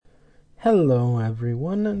Hello,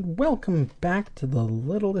 everyone, and welcome back to the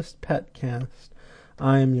Littlest Petcast.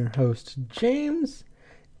 I am your host, James,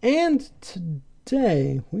 and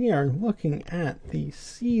today we are looking at the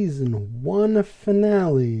Season 1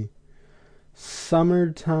 finale,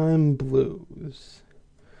 Summertime Blues.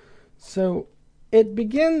 So, it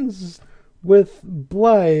begins with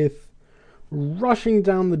Blythe rushing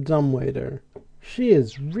down the dumbwaiter. She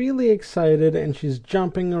is really excited, and she's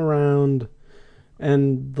jumping around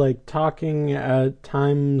and talking at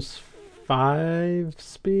times 5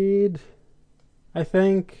 speed, I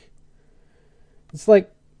think. It's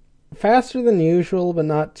faster than usual, but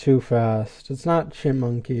not too fast. It's not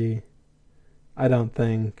chipmunky, I don't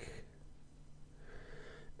think.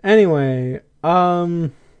 Anyway,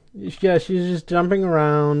 yeah, she's just jumping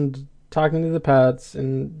around, talking to the pets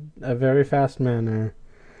in a very fast manner.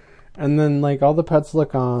 And then, all the pets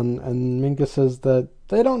look on, and Minka says that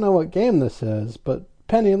they don't know what game this is, but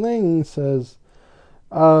Penny Ling says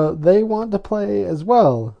they want to play as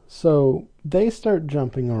well. So they start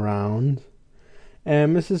jumping around,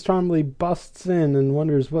 and Mrs. Trombley busts in and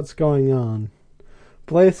wonders what's going on.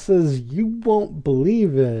 Blythe says, "You won't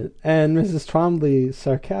believe it," and Mrs. Trombley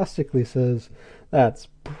sarcastically says, "That's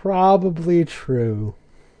probably true."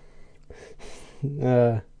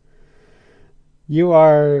 You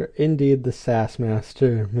are indeed the sass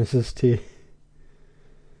master, Mrs. T.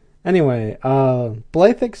 Anyway,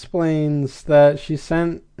 Blythe explains that she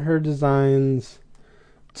sent her designs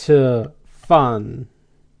to Fun,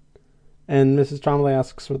 and Mrs. Trombley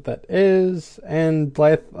asks what that is, and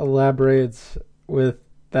Blythe elaborates with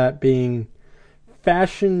that being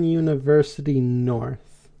Fashion University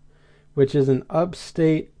North, which is an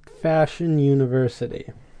upstate fashion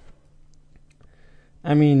university.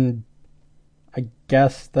 I mean, I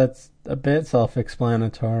guess that's a bit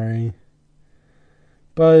self-explanatory.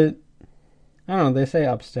 But, I don't know, they say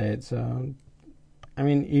upstate, so... I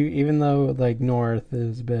mean, even though, north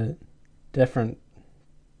is a bit different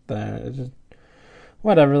there, it's just...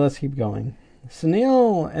 Whatever, let's keep going.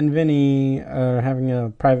 Sunil and Vinny are having a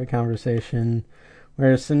private conversation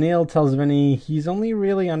where Sunil tells Vinny he's only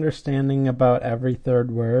really understanding about every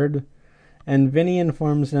third word, and Vinny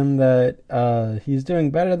informs him that he's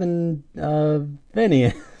doing better than Vinny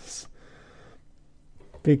is.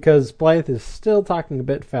 Because Blythe is still talking a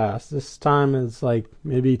bit fast. This time is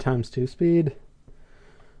maybe times 2 speed.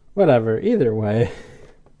 Whatever, either way.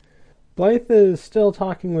 Blythe is still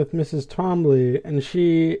talking with Mrs. Trombley, and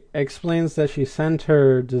she explains that she sent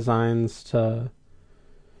her designs to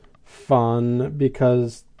Fun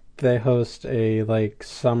because they host a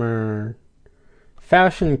summer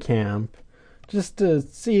fashion camp, just to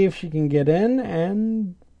see if she can get in,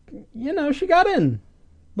 and, she got in.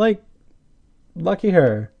 Lucky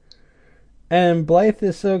her. And Blythe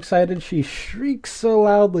is so excited, she shrieks so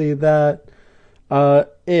loudly that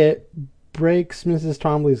it breaks Mrs.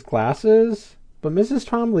 Trombley's glasses, but Mrs.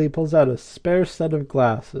 Trombley pulls out a spare set of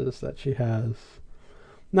glasses that she has.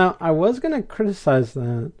 Now, I was going to criticize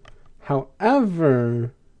that.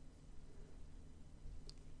 However,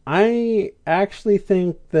 I actually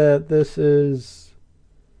think that this is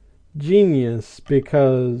genius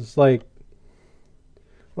because,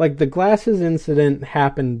 the glasses incident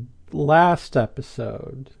happened last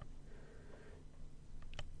episode.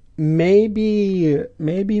 Maybe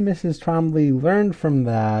Mrs. Trombley learned from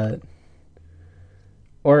that,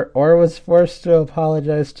 or was forced to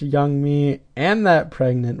apologize to young me and that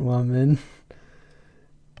pregnant woman,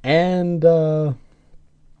 and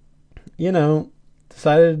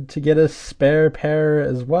decided to get a spare pair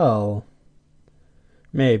as well.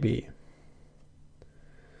 Maybe.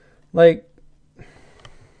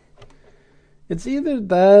 It's either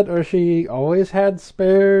that or she always had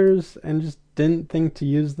spares and just didn't think to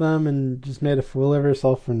use them and just made a fool of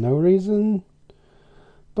herself for no reason.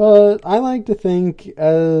 But I like to think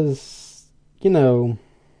as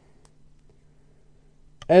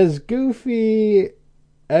goofy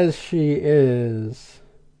as she is,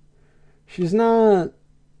 she's not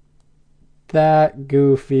that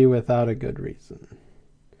goofy without a good reason.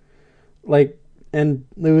 And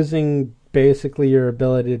losing basically your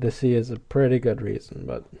ability to see is a pretty good reason,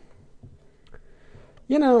 but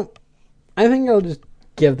I think I'll just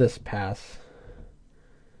give this a pass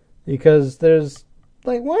because there's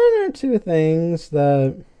 1 or 2 things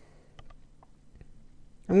that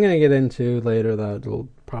I'm gonna get into later that will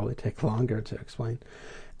probably take longer to explain.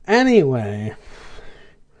 Anyway,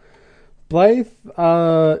 Blythe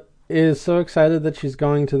is so excited that she's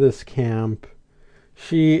going to this camp.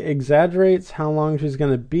 She exaggerates how long she's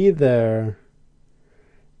going to be there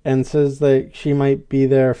and says that she might be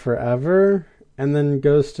there forever, and then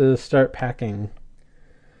goes to start packing.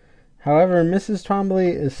 However, Mrs.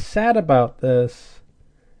 Twombly is sad about this,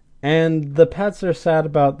 and the pets are sad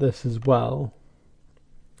about this as well.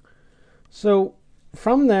 So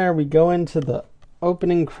from there, we go into the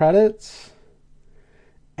opening credits,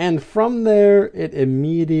 and from there, it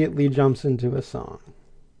immediately jumps into a song.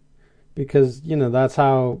 Because, that's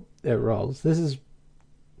how it rolls. This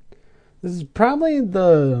is probably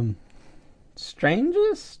the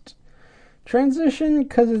strangest transition,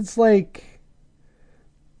 because it's like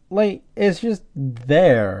it's just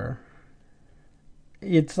there.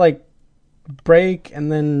 It's like break,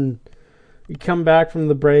 and then we come back from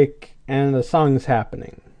the break and the song's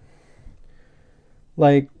happening.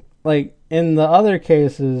 Like in the other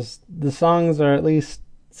cases, the songs are at least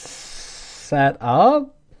set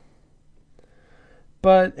up,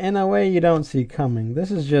 but in a way you don't see coming.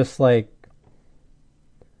 This is just like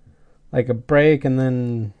a break, and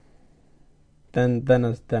then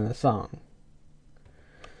a song.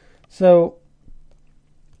 So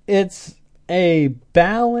it's a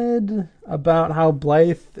ballad about how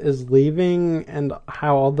Blythe is leaving and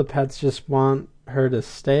how all the pets just want her to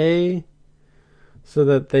stay so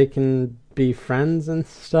that they can be friends and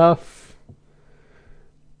stuff.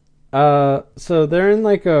 So they're in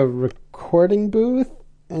like a recording booth,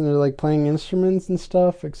 and they're like playing instruments and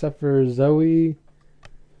stuff, except for Zoe,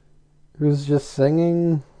 who's just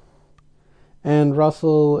singing. And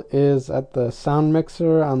Russell is at the sound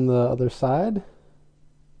mixer on the other side.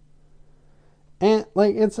 And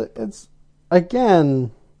like it's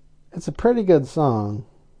again, it's a pretty good song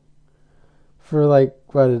for like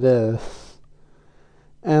what it is.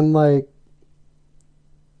 And like,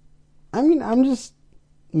 I mean, I'm just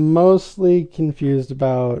mostly confused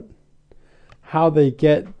about how they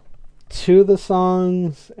get to the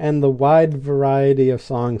songs and the wide variety of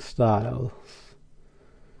song styles.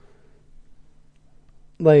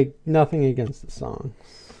 Like, nothing against the songs.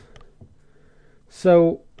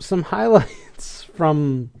 So, some highlights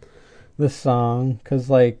from the song, because,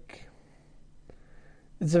 like,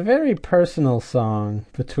 it's a very personal song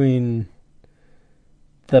between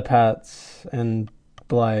the pets and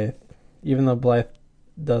Blythe, even though Blythe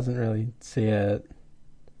doesn't really see it.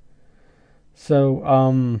 So,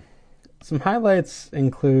 some highlights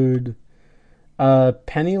include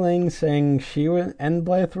Penny Ling saying she and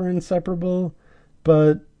Blythe were inseparable,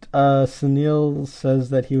 but Sunil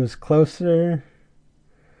says that he was closer.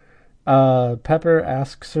 Pepper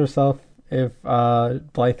asks herself if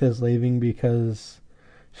Blythe is leaving because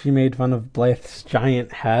she made fun of Blythe's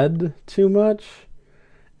giant head too much.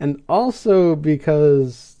 And also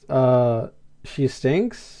because she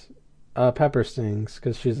stinks. Pepper stinks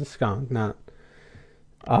because she's a skunk, not...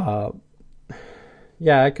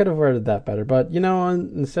 yeah, I could have worded that better. But,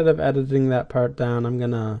 instead of editing that part down, I'm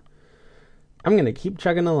gonna keep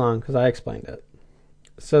chugging along because I explained it.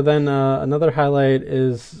 So then another highlight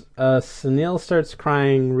is Sunil starts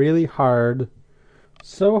crying really hard.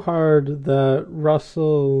 So hard that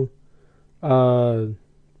Russell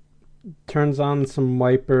turns on some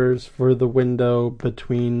wipers for the window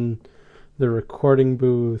between the recording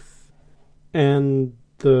booth and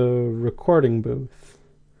the recording booth.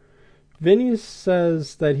 Vinny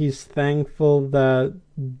says that he's thankful that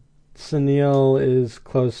Sunil is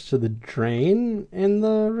close to the drain in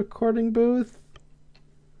the recording booth.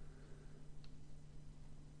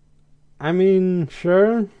 I mean,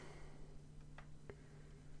 sure.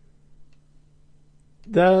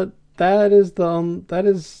 That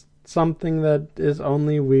is something that is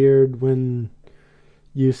only weird when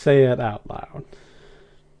you say it out loud.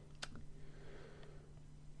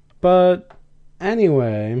 But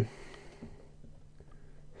anyway,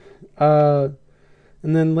 and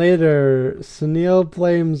then later, Sunil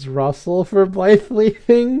blames Russell for Blythe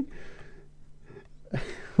leaving,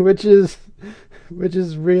 which is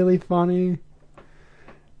really funny.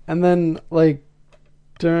 And then, like,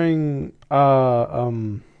 during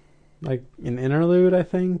like an interlude, I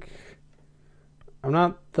think. I'm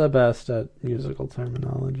not the best at musical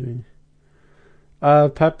terminology.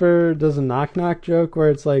 Pepper does a knock knock joke where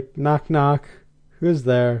it's like, knock knock, who's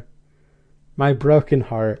there? My broken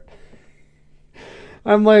heart.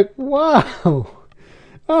 I'm like, wow.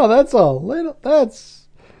 Oh, that's a little, that's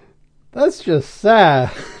just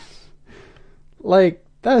sad. Like,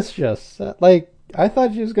 that's just sad. Like, I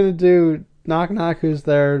thought she was going to do knock knock, who's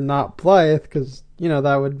there, not Blythe, because,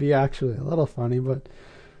 that would be actually a little funny, but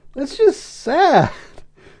it's just sad.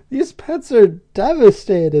 These pets are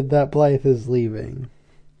devastated that Blythe is leaving.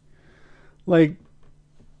 Like,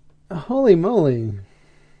 holy moly.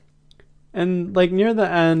 And, like, near the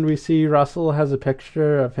end, we see Russell has a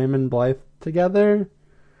picture of him and Blythe together.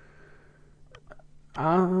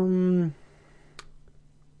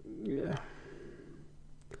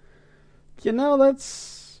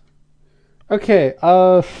 That's okay.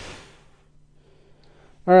 All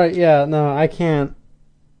right. Yeah. No, I can't.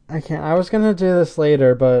 I can't. I was gonna do this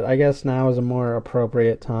later, but I guess now is a more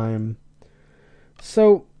appropriate time.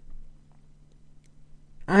 So,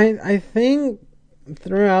 I think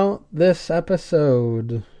throughout this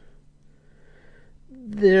episode,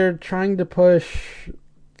 they're trying to push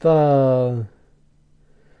the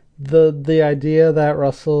the idea that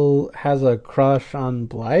Russell has a crush on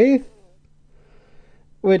Blythe,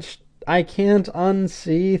 which I can't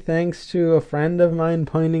unsee thanks to a friend of mine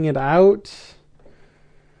pointing it out.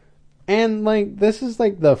 And like this is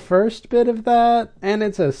like the first bit of that, and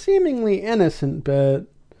it's a seemingly innocent bit.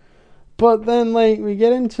 But then like we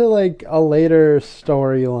get into like a later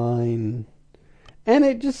storyline and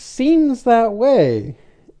it just seems that way.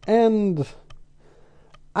 And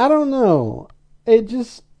I don't know. It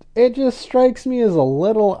just strikes me as a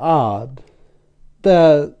little odd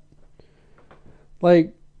that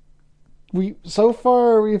like we so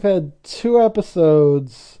far we've had 2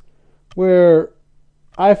 episodes where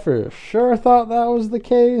I for sure thought that was the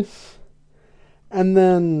case, and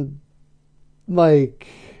then like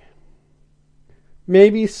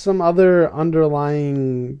maybe some other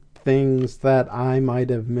underlying things that I might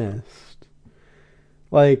have missed.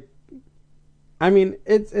 Like, I mean,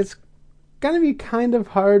 it's gonna be kind of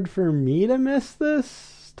hard for me to miss this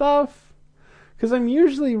stuff because I'm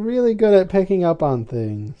usually really good at picking up on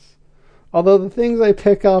things. Although the things I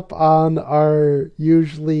pick up on are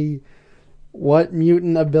usually what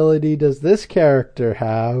mutant ability does this character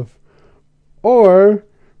have, or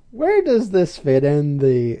where does this fit in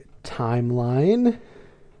the timeline,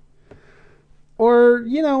 or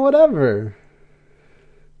whatever.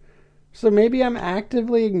 So maybe I'm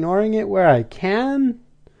actively ignoring it where I can,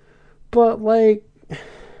 but like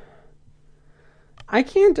I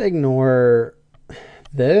can't ignore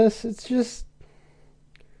this. It's just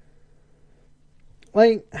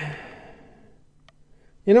like,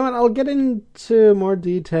 you know what, I'll get into more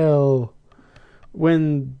detail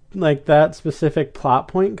when like that specific plot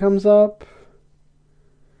point comes up.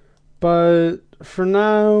 But for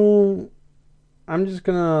now, I'm just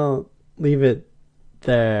gonna leave it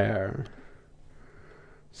there.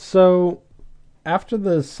 So, after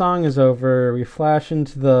the song is over, we flash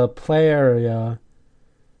into the play area,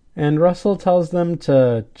 and Russell tells them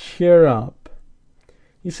to cheer up.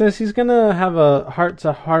 He says he's gonna have a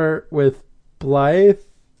heart-to-heart with Blythe,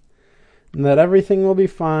 and that everything will be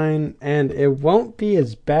fine, and it won't be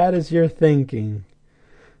as bad as you're thinking.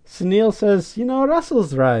 Sunil says,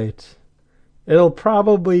 Russell's right. It'll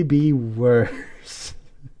probably be worse.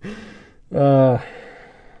 Oh,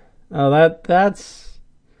 that's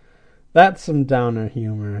some downer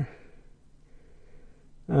humor.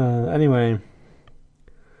 Anyway,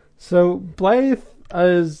 so Blythe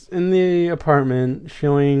is in the apartment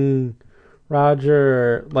showing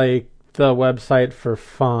Roger like the website for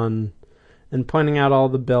fun and pointing out all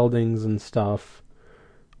the buildings and stuff.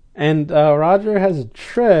 And Roger has a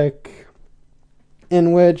trick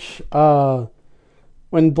in which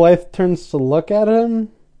when Blythe turns to look at him,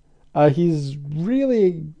 he's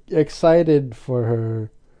really excited for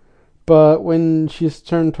her. But when she's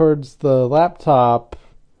turned towards the laptop,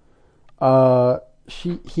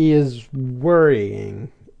 he is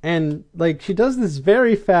worrying. And like she does this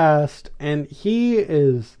very fast, and he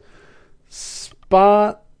is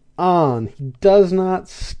spot on. He does not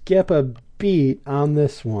skip a beat on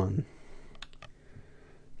this one.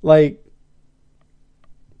 Like,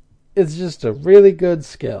 it's just a really good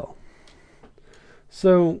skill.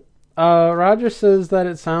 So, Roger says that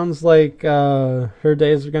it sounds like her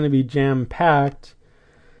days are going to be jam-packed.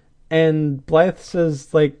 And Blythe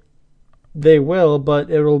says, like, they will, but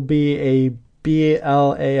it'll be a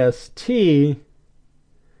BLAST.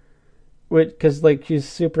 Because, like, she's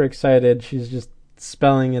super excited. She's just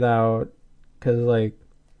spelling it out. Because, like...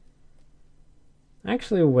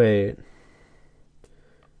 Actually, wait.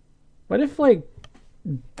 What if, like,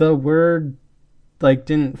 the word like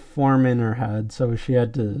didn't form in her head, so she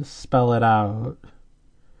had to spell it out?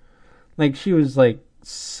 Like she was like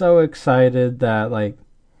so excited that like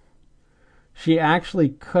she actually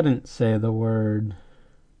couldn't say the word.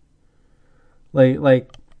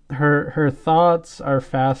 Like her thoughts are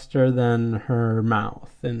faster than her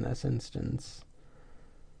mouth in this instance.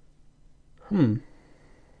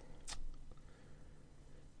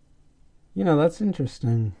 That's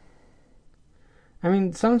interesting. I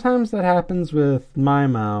mean, sometimes that happens with my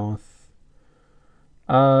mouth.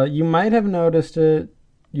 You might have noticed it.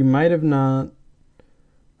 You might have not.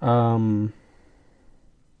 Well,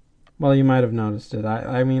 you might have noticed it.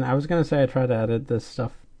 I mean, I was going to say I try to edit this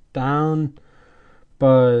stuff down.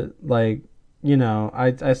 But, like,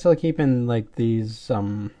 I still keep in like these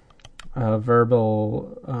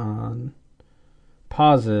verbal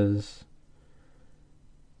pauses,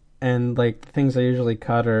 and like the things I usually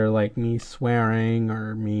cut are like me swearing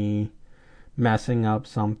or me messing up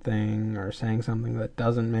something or saying something that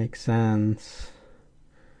doesn't make sense,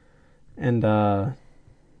 and other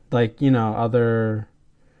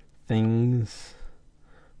things.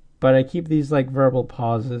 But I keep these like verbal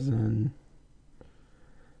pauses in,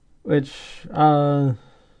 which I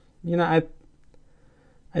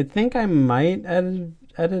think I might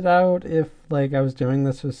edit out if like I was doing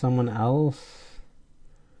this with someone else,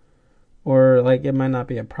 or like it might not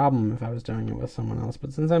be a problem if I was doing it with someone else.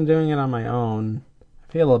 But since I'm doing it on my own,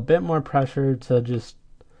 I feel a bit more pressure to just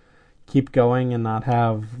keep going and not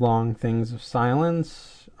have long things of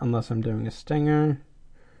silence unless I'm doing a stinger.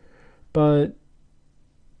 But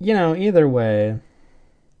either way,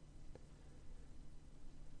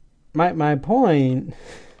 my point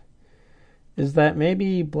is that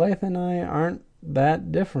maybe Blythe and I aren't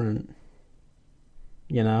that different,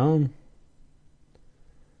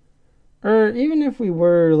 Or even if we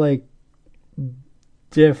were, like,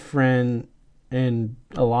 different in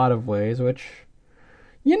a lot of ways, which,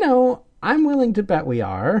 I'm willing to bet we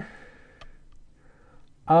are.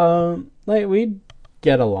 Like, we'd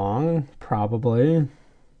get along, probably.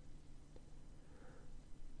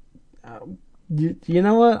 You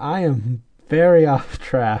know what? I am very off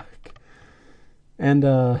track.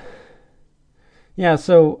 And, yeah,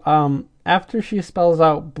 so, after she spells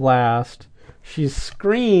out blast, she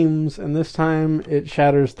screams, and this time it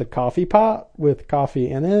shatters the coffee pot with coffee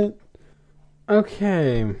in it.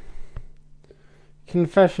 Okay.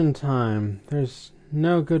 Confession time. There's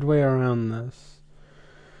no good way around this.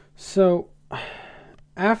 So,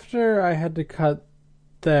 after I had to cut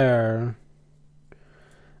there,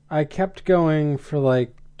 I kept going for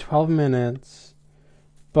like 12 minutes,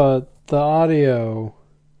 but the audio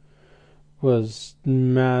was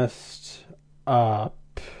messed up.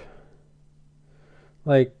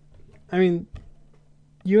 Like, I mean,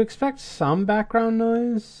 you expect some background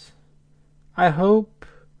noise, I hope,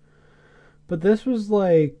 but this was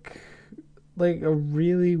like a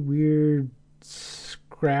really weird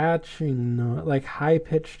scratching noise, like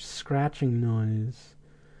high-pitched scratching noise.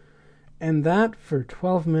 And that for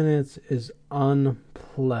 12 minutes is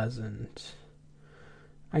unpleasant.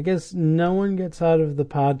 I guess no one gets out of the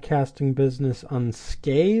podcasting business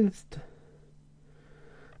unscathed.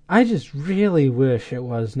 I just really wish it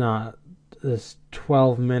was not this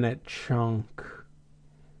 12-minute chunk.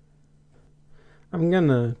 I'm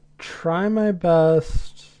gonna try my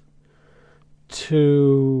best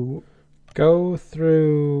to go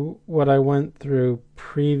through what I went through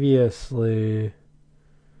previously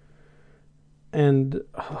and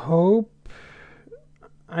hope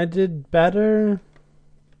I did better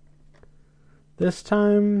this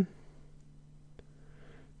time,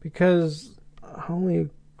 because holy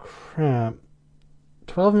crap,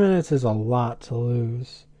 12 minutes is a lot to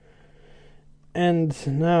lose, and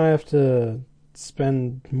now I have to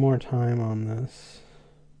spend more time on this,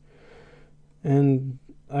 and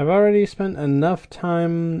I've already spent enough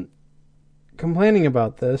time complaining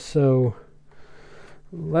about this, so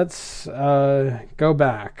let's go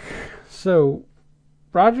back. So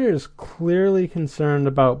Roger is clearly concerned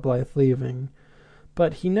about Blythe leaving,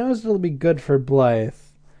 but he knows it'll be good for Blythe.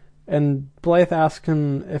 And Blythe asks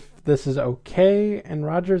him if this is okay, and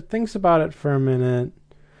Roger thinks about it for a minute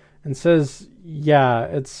and says, yeah,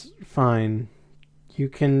 it's fine. You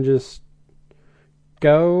can just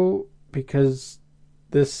go because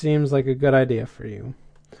this seems like a good idea for you.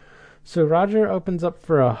 So Roger opens up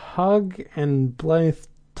for a hug, and Blythe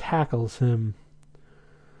tackles him.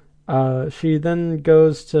 She then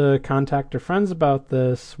goes to contact her friends about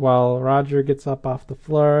this, while Roger gets up off the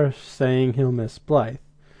floor, saying he'll miss Blythe.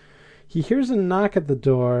 He hears a knock at the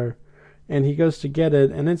door, and he goes to get it,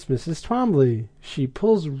 and it's Mrs. Twombly. She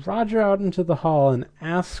pulls Roger out into the hall and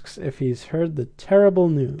asks if he's heard the terrible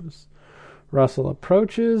news. Russell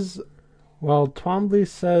approaches, while Twombly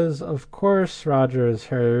says of course Roger has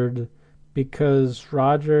heard, because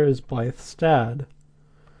Roger is Blythe's dad.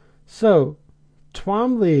 So,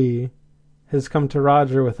 Twombly has come to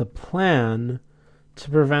Roger with a plan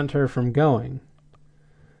to prevent her from going.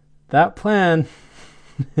 That plan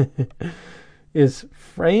is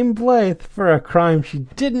frame Blythe for a crime she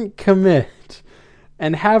didn't commit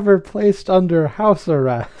and have her placed under house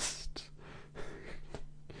arrest.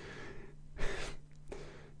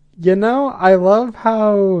 I love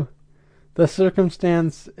how the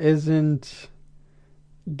circumstance isn't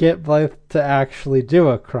get Blythe to actually do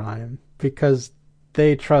a crime, because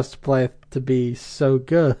they trust Blythe to be so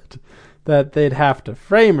good that they'd have to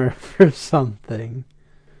frame her for something.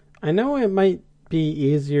 I know it might be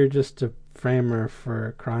easier just to frame her for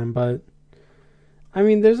a crime, but I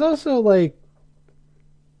mean, there's also like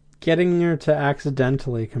getting her to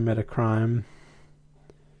accidentally commit a crime.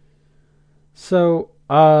 So,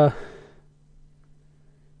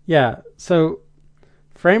 yeah, so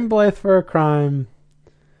frame Blythe for a crime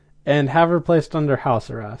and have her placed under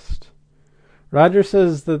house arrest. Roger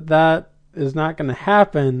says that that is not going to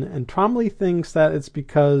happen, and Twombly thinks that it's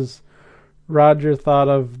because Roger thought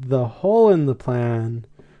of the hole in the plan,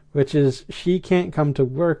 which is she can't come to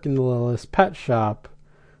work in the Lilith pet shop,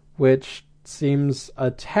 which seems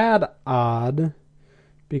a tad odd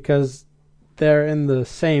because they're in the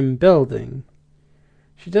same building.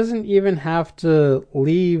 She doesn't even have to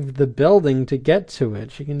leave the building to get to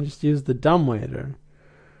it. She can just use the dumbwaiter.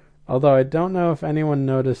 Although I don't know if anyone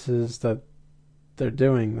notices that they're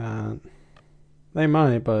doing that. They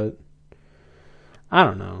might, but I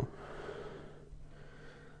don't know.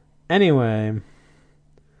 Anyway,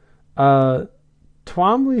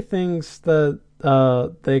 Twombly thinks that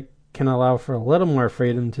they can allow for a little more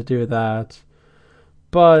freedom to do that,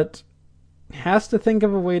 but has to think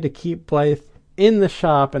of a way to keep Blythe in the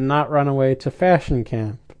shop and not run away to fashion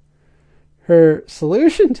camp. Her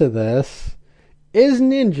solution to this is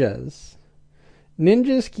ninjas.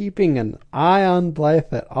 Ninjas keeping an eye on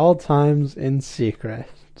Blythe at all times in secret.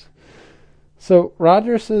 So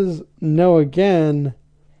Roger says no again,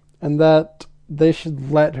 and that they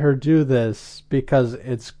should let her do this because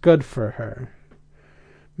it's good for her.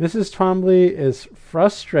 Mrs. Twombly is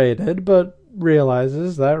frustrated, but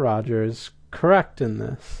realizes that Roger is correct in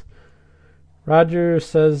this. Roger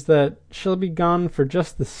says that she'll be gone for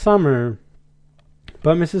just the summer,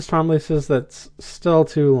 but Mrs. Twombly says that's still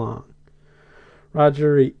too long.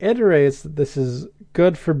 Roger reiterates that this is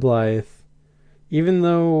good for Blythe, even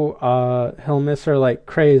though he'll miss her like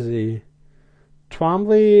crazy.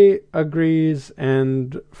 Twombly agrees,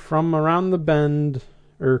 and from around the bend,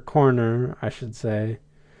 or corner, I should say,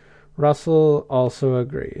 Russell also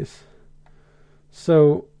agrees.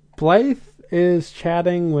 So Blythe is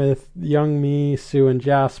chatting with Young Me, Sue, and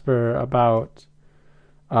Jasper about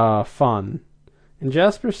fun. And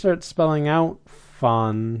Jasper starts spelling out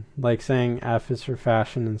fun, like saying F is for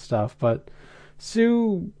fashion and stuff, but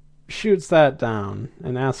Sue shoots that down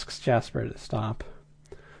and asks Jasper to stop.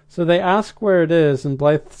 So they ask where it is, and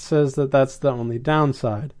Blythe says that that's the only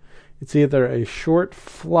downside. It's either a short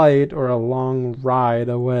flight or a long ride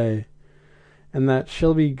away, and that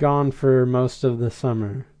she'll be gone for most of the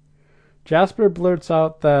summer. Jasper blurts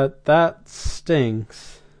out that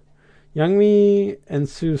stinks. Young Me and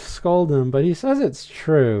Sue scold him, but he says it's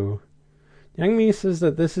true. Young Me says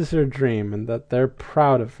that this is her dream and that they're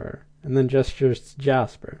proud of her, and then gestures to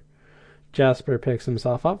Jasper. Jasper picks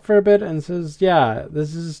himself up for a bit and says, yeah,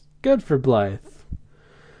 this is good for Blythe.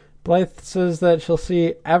 Blythe says that she'll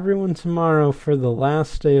see everyone tomorrow for the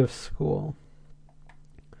last day of school.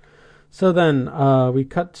 So then we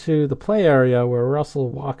cut to the play area where Russell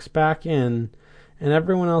walks back in, and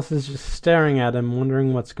everyone else is just staring at him,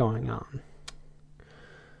 wondering what's going on.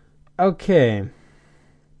 Okay.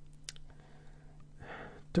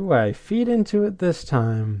 Do I feed into it this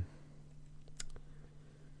time?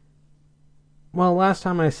 Well, last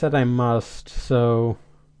time I said I must, so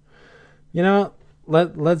you know,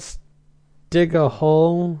 let's dig a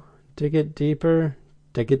hole, dig it deeper.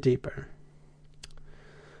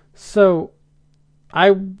 So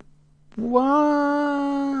I don't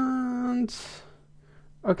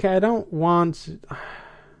want.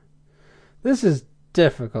 This is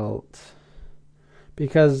difficult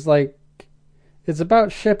because like it's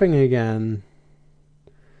about shipping again,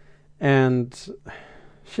 and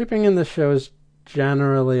shipping in the show is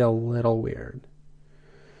generally a little weird.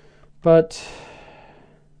 But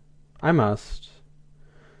I must.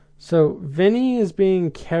 So Vinny is being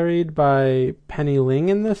carried by Penny Ling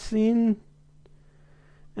in this scene,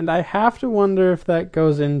 and I have to wonder if that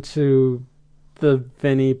goes into the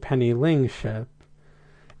Vinny Penny Ling ship,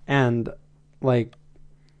 and like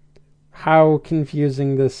how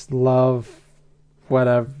confusing this love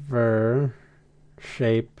whatever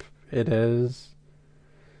shape it is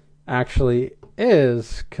actually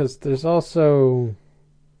is, because there's also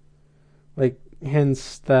like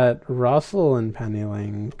hints that Russell and Penny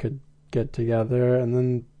Ling could get together, and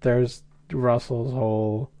then there's Russell's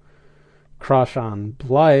whole crush on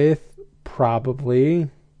Blythe, probably,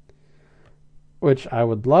 which I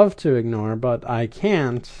would love to ignore, but I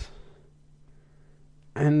can't.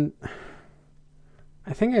 And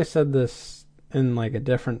I think I said this in like a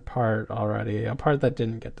different part already, a part that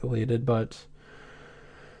didn't get deleted, but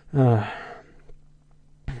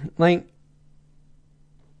Like,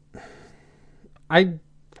 I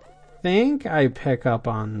think I pick up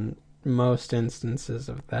on most instances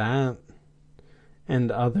of that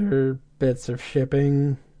and other bits of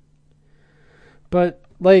shipping. But,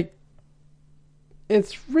 like,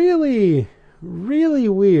 it's really, really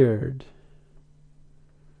weird.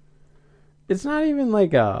 It's not even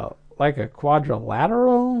like a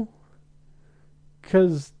quadrilateral,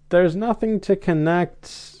 because there's nothing to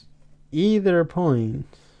connect either point.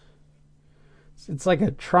 It's like a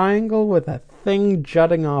triangle with a thing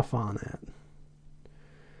jutting off on it.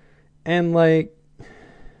 And, like,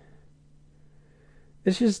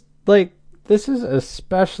 it's just, like, this is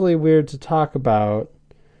especially weird to talk about.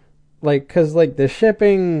 Like, because, like, the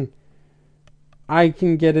shipping, I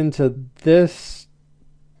can get into this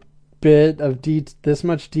bit of this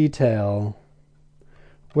much detail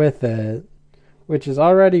with it, which is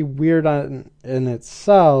already weird in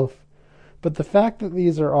itself. But the fact that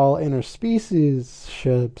these are all interspecies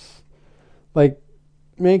ships, like,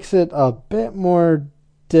 makes it a bit more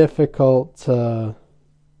difficult to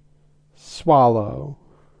swallow.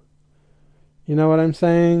 You know what I'm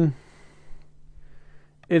saying?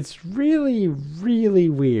 It's really, really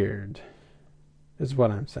weird, is what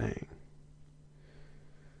I'm saying.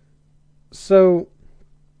 So,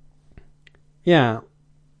 yeah,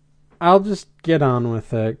 I'll just get on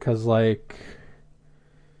with it, because, like,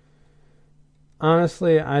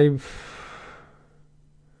 honestly, I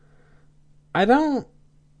don't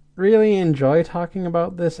really enjoy talking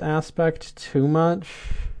about this aspect too much.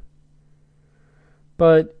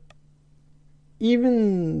 But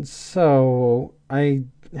even so, I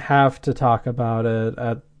have to talk about it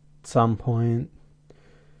at some point,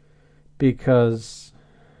 because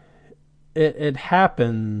it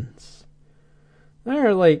happens. There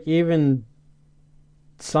are, like, even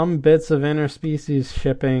some bits of interspecies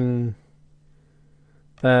shipping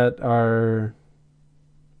that are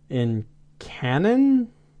in canon,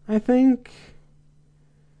 I think.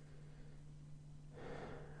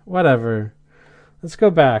 Whatever. Let's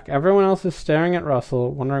go back. Everyone else is staring at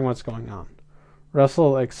Russell, wondering what's going on.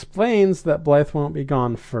 Russell explains that Blythe won't be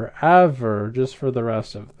gone forever, just for the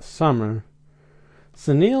rest of the summer.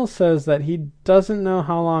 Sunil says that he doesn't know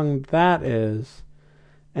how long that is,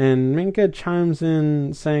 and Minka chimes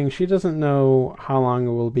in saying she doesn't know how long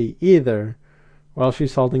it will be either, while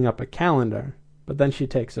she's holding up a calendar. But then she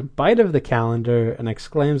takes a bite of the calendar and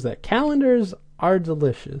exclaims that calendars are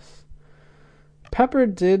delicious. Pepper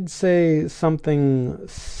did say something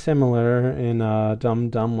similar in Dumb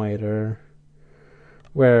Dumbwaiter,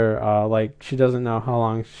 where like, she doesn't know how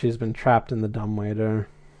long she's been trapped in the dumbwaiter.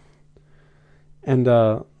 And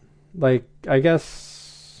like, I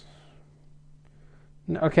guess,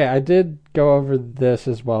 okay, I did go over this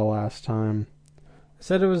as well last time. I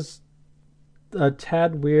said it was a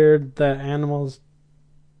tad weird that animals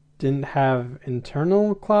didn't have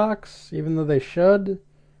internal clocks, even though they should.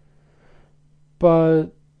 But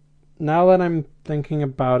now that I'm thinking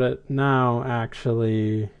about it now,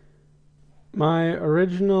 actually, my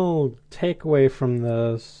original takeaway from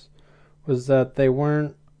this was that they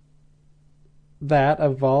weren't that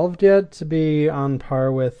evolved yet to be on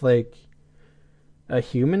par with, like, a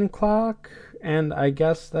human clock, and I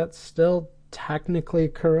guess that's still technically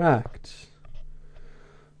correct.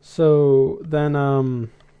 So then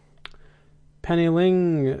Penny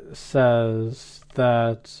Ling says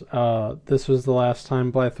that this was the last time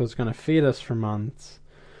Blythe was going to feed us for months,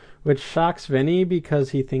 which shocks Vinny because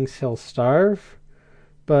he thinks he'll starve.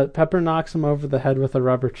 But Pepper knocks him over the head with a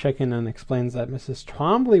rubber chicken and explains that Mrs.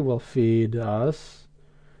 Twombly will feed us,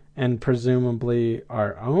 and presumably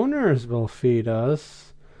our owners will feed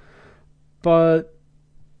us. But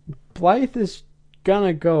Blythe is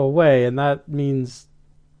gonna go away, and that means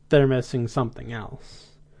they're missing something else.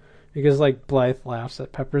 Because, like, Blythe laughs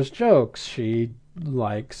at Pepper's jokes. She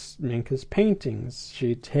likes Minka's paintings.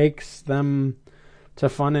 She takes them to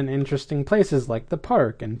fun and interesting places like the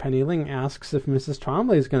park. And Penny Ling asks if Mrs.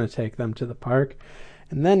 Twombly is going to take them to the park.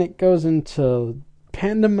 And then it goes into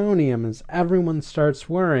pandemonium as everyone starts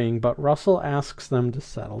worrying, but Russell asks them to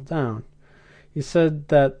settle down. He said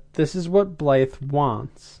that this is what Blythe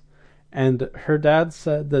wants, and her dad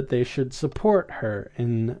said that they should support her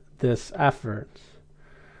in this effort.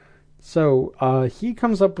 So he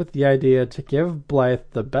comes up with the idea to give Blythe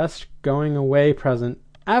the best going away present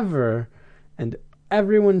ever, and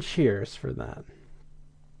everyone cheers for that.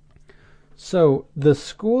 So the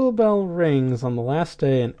school bell rings on the last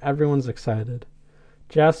day and everyone's excited.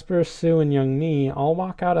 Jasper, Sue, and Young Me all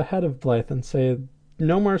walk out ahead of Blythe and say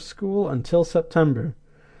no more school until September.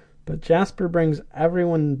 But Jasper brings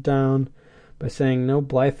everyone down by saying no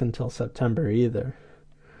Blythe until September either.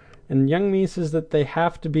 And Young Me says that they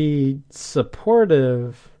have to be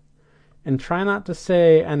supportive and try not to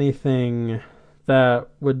say anything that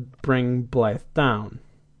would bring Blythe down.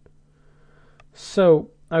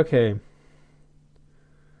 So, okay.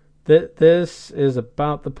 This is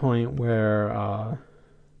about the point where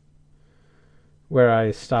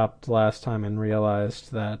I stopped last time and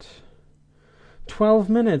realized that 12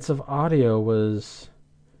 minutes of audio was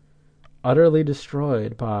utterly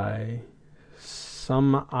destroyed by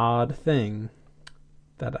some odd thing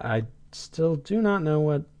that I still do not know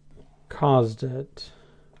what caused it.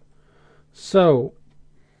 So,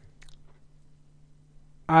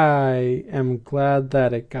 I am glad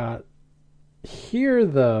that it got here,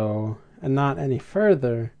 though, and not any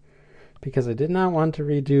further, because I did not want to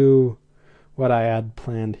redo what I had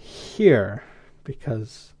planned here,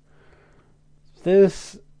 because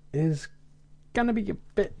this is gonna be a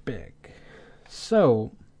bit big.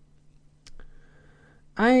 So,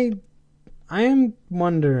 I am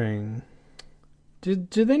wondering, do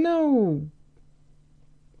they know,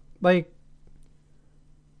 like,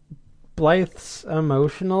 Blythe's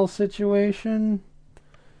emotional situation?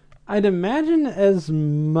 I'd imagine as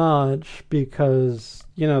much because,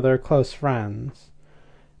 they're close friends.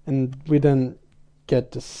 And we didn't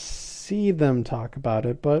get to see them talk about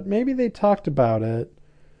it, but maybe they talked about it.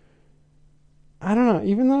 I don't know,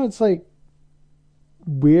 even though it's like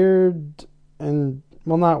weird and,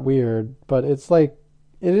 well, not weird, but it's like,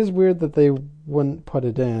 it is weird that they wouldn't put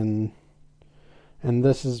it in. And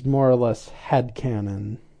this is more or less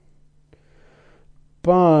headcanon.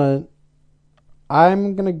 But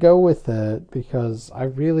I'm going to go with it because I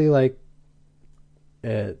really like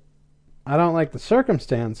it. I don't like the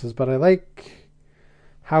circumstances, but I like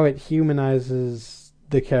how it humanizes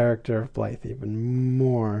the character of Blythe even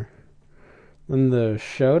more than the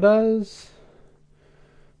show does.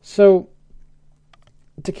 So,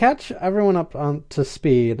 to catch everyone up to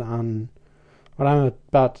speed on what I'm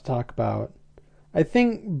about to talk about, I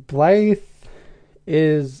think Blythe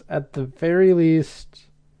is, at the very least,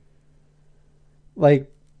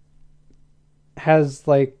 has,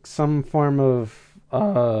 some form of,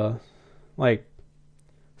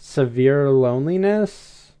 severe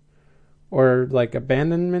loneliness, or,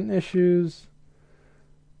 abandonment issues,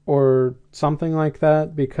 or something like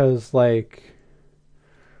that, because,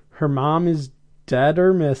 her mom is dead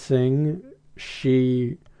or missing.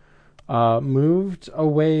 She moved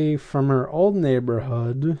away from her old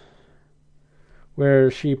neighborhood,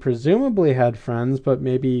 where she presumably had friends, but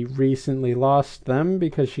maybe recently lost them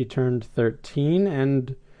because she turned 13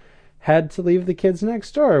 and had to leave the kids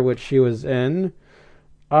next door, which she was in.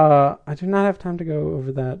 I do not have time to go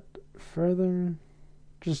over that further.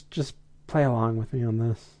 Just play along with me on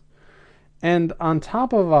this. And on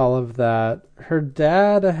top of all of that, her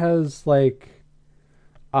dad has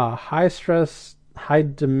a high stress, high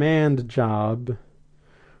demand job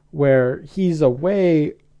where he's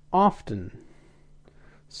away often.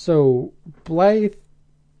 So Blythe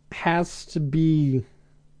has to be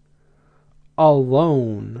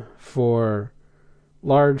alone for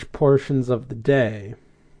large portions of the day.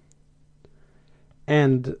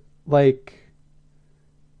 And,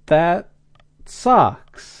 that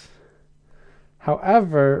sucks.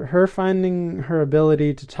 However, her finding her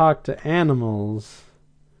ability to talk to animals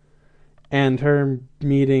and her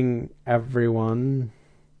meeting everyone,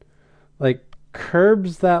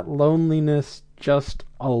 curbs that loneliness just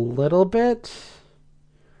a little bit.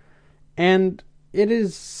 And it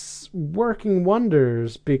is working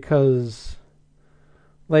wonders because,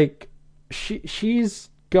 she's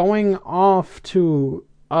going off to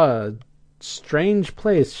a strange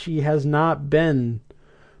place she has not been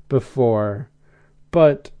before.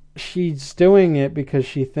 But she's doing it because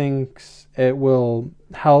she thinks it will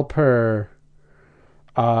help her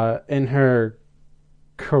in her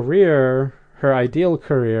career, her ideal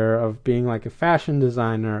career of being a fashion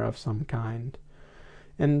designer of some kind.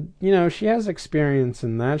 And, she has experience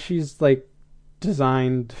in that. She's,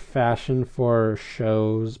 designed fashion for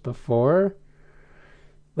shows before.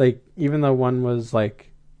 Even though one was, a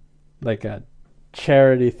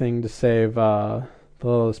charity thing to save, the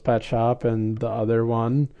Littlest Pet Shop, and the other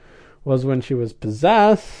one was when she was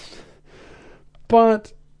possessed.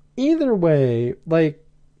 But either way,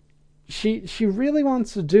 she really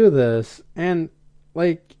wants to do this, and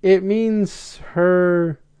it means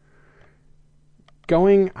her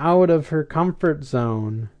going out of her comfort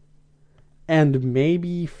zone and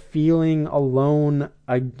maybe feeling alone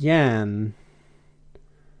again.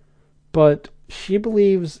 But she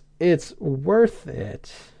believes it's worth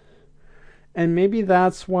it. And maybe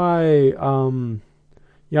that's why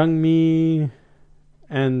Young Me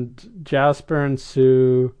and Jasper and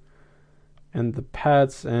Sue and the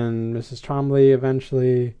pets and Mrs. Trombley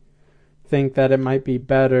eventually think that it might be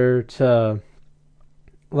better to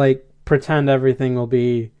like pretend everything will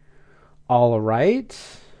be all right.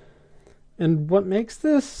 And what makes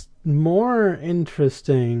this more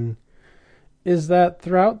interesting is that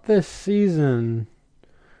throughout this season,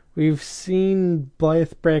 we've seen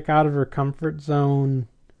Blythe break out of her comfort zone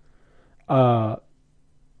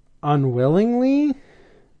unwillingly,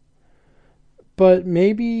 but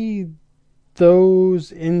maybe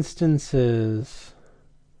those instances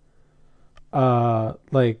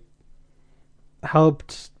like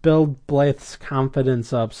helped build Blythe's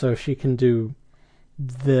confidence up so she can do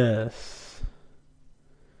this.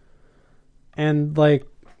 And like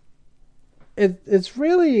it's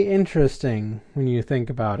really interesting when you think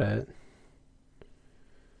about it.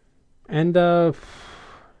 And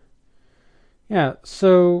yeah,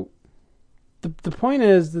 so the point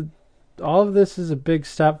is that all of this is a big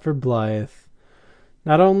step for Blythe,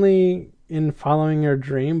 not only in following her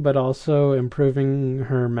dream but also improving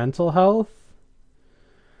her mental health.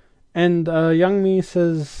 And Youngmi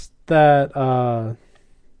says that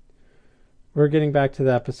we're getting back to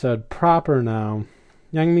the episode proper now.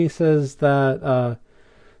 Youngmi says that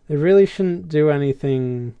they really shouldn't do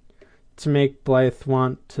anything to make Blythe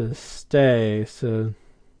want to stay. So,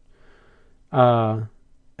 and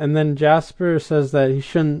then Jasper says that he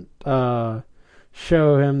shouldn't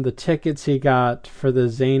show him the tickets he got for the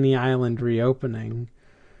Zany Island reopening.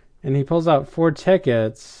 And he pulls out 4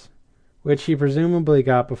 tickets, which he presumably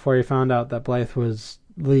got before he found out that Blythe was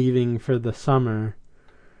leaving for the summer.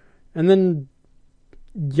 And then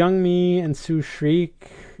Youngmi and Sue shriek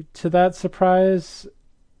to that surprise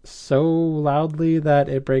so loudly that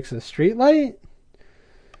it breaks a streetlight.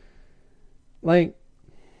 Like,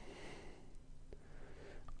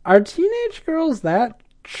 are teenage girls that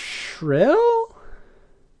shrill?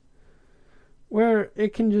 Where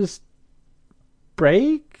it can just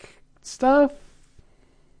break stuff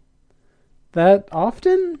that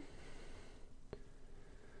often?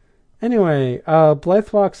 Anyway,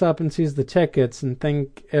 Blythe walks up and sees the tickets and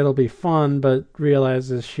think it'll be fun, but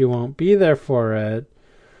realizes she won't be there for it.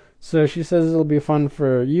 So she says it'll be fun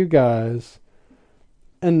for you guys.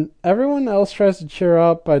 And everyone else tries to cheer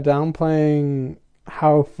up by downplaying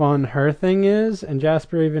how fun her thing is. And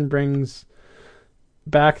Jasper even brings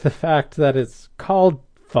back the fact that it's called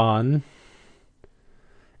fun.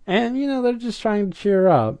 And, you know, they're just trying to cheer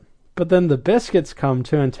up. But then the Biscuits come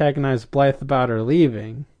to antagonize Blythe about her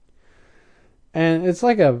leaving. And it's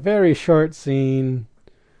like a very short scene.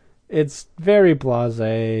 It's very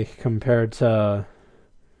blasé compared to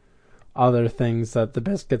other things that the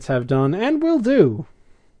Biscuits have done and will do.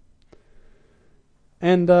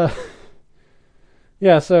 And,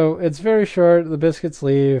 yeah, so it's very short. The Biscuits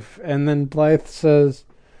leave. And then Blythe says,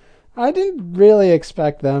 I didn't really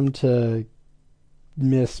expect them to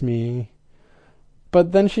miss me.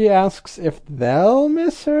 But then she asks if they'll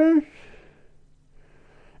miss her.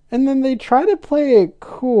 And then they try to play it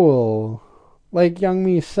cool, like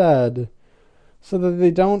Youngmi said, so that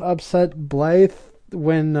they don't upset Blythe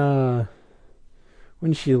when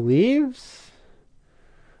she leaves.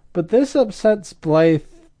 But this upsets Blythe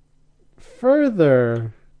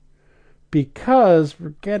further because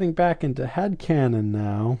we're getting back into headcanon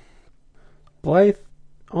now. Blythe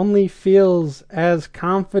only feels as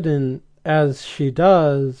confident as she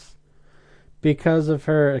does because of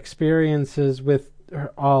her experiences with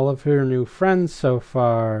all of her new friends so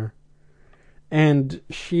far, and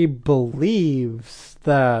she believes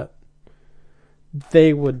that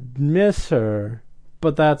they would miss her,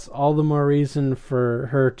 but that's all the more reason for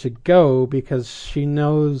her to go, because she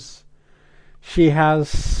knows she has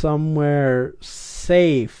somewhere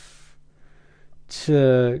safe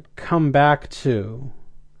to come back to,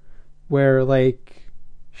 where like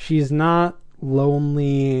she's not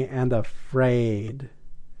lonely and afraid,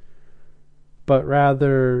 but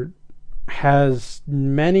rather has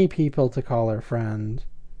many people to call her friend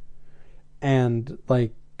and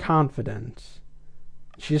like confident.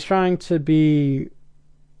 She's trying to be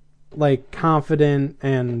like confident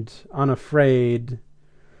and unafraid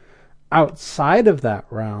outside of that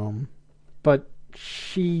realm, but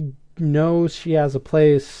she knows she has a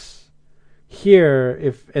place here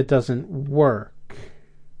if it doesn't work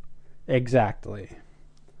exactly.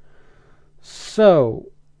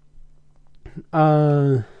 So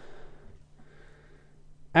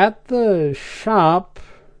at the shop,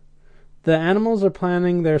 the animals are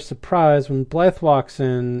planning their surprise when Blythe walks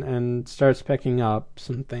in and starts picking up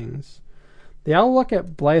some things. They all look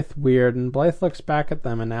at Blythe weird, and Blythe looks back at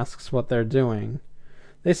them and asks what they're doing.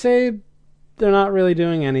 They say they're not really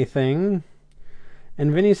doing anything,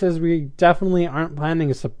 And Vinny says, we definitely aren't planning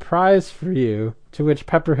a surprise for you, to which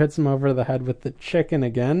Pepper hits him over the head with the chicken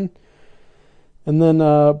again. And then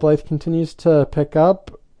Blythe continues to pick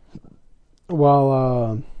up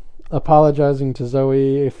while apologizing to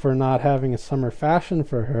Zoe for not having a summer fashion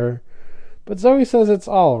for her. But Zoe says it's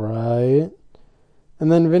all right.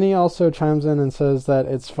 And then Vinny also chimes in and says that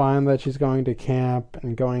it's fine that she's going to camp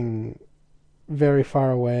and going very far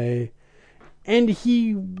away. And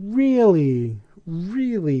he really,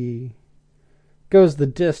 really goes the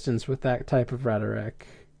distance with that type of rhetoric.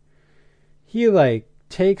 He,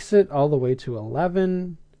 takes it all the way to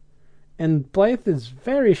 11. And Blythe is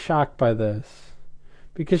very shocked by this.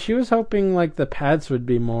 Because she was hoping, the pets would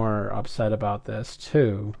be more upset about this,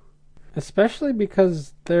 too. Especially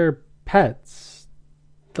because they're pets.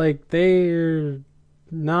 They're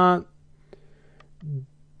not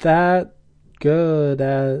that good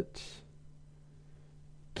at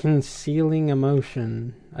concealing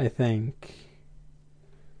emotion, I think.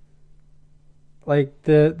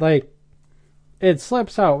 It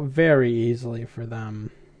slips out very easily for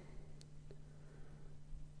them.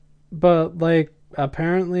 But,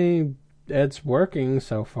 apparently it's working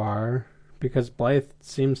so far, because Blythe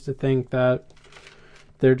seems to think that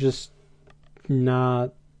they're just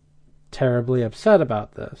not terribly upset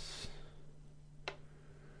about this.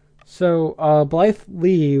 So Blythe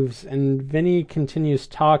leaves, and Vinny continues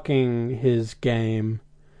talking his game,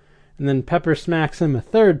 and then Pepper smacks him a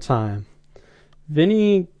third time.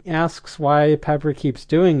 Vinny asks why Pepper keeps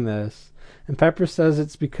doing this, and Pepper says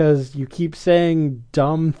it's because you keep saying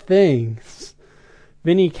dumb things.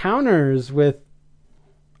 Vinny counters with,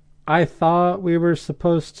 I thought we were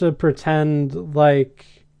supposed to pretend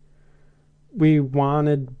like we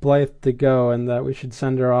wanted Blythe to go and that we should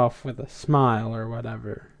send her off with a smile or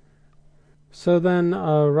whatever. So then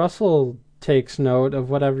Russell takes note of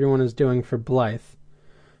what everyone is doing for Blythe.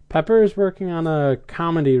 Pepper is working on a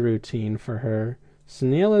comedy routine for her.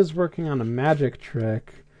 Sunil is working on a magic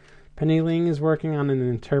trick. Penny Ling is working on an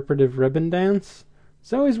interpretive ribbon dance.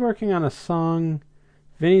 Zoe's working on a song.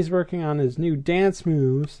 Vinny's working on his new dance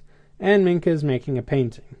moves. And Minka is making a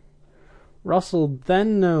painting. Russell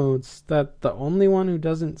then notes that the only one who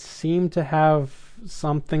doesn't seem to have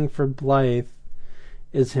something for Blythe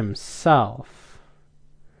is himself.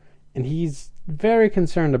 And he's very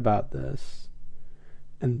concerned about this.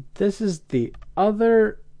 And this is the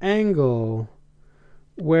other angle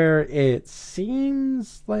where it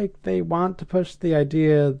seems like they want to push the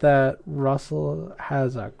idea that Russell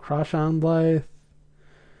has a crush on Blythe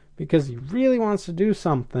because he really wants to do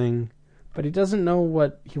something, but he doesn't know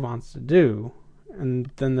what he wants to do.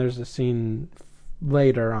 And then there's a scene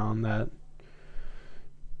later on that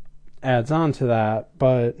adds on to that,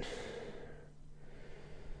 but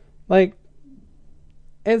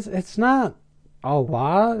it's not a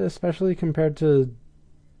lot, especially compared to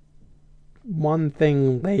one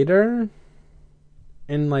thing later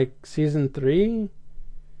in season 3,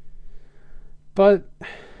 but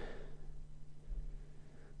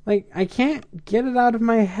I can't get it out of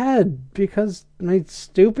my head because my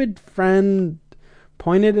stupid friend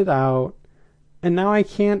pointed it out, and now I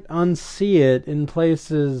can't unsee it in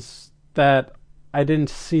places that I didn't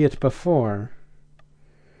see it before.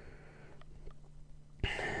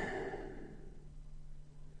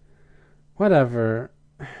 Whatever.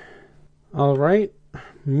 Alright,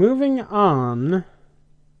 moving on.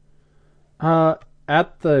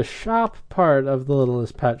 At the shop part of the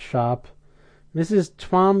Littlest Pet Shop, Mrs.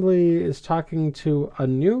 Twombly is talking to a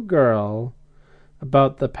new girl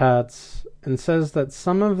about the pets and says that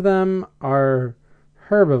some of them are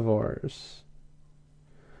herbivores.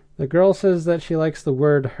 The girl says that she likes the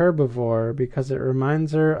word herbivore because it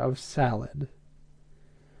reminds her of salad.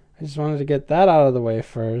 I just wanted to get that out of the way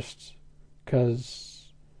first,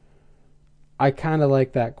 because I kind of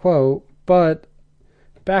like that quote, but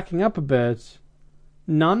backing up a bit,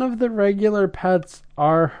 none of the regular pets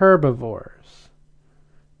are herbivores.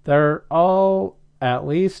 They're all at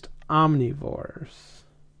least omnivores.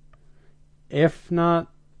 If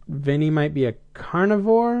not, Vinny might be a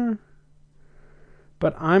carnivore,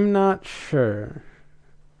 but I'm not sure.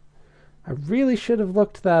 I really should have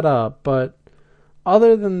looked that up, but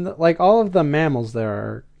other than all of the mammals there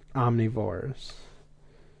are omnivores.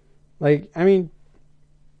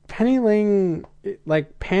 Penny Ling,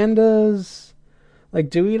 pandas,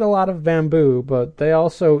 do eat a lot of bamboo, but they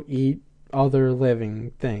also eat other living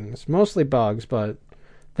things, mostly bugs, but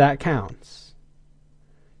that counts.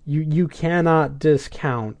 You cannot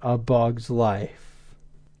discount a bug's life.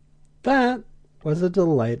 That was a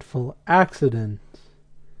delightful accident.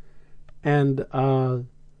 And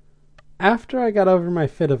after I got over my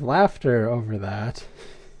fit of laughter over that,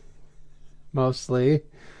 mostly,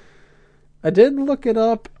 I did look it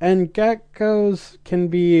up, and geckos can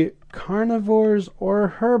be carnivores or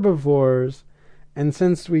herbivores. And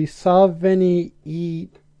since we saw Vinny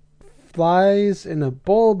eat flies in a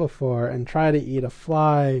bowl before and try to eat a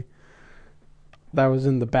fly that was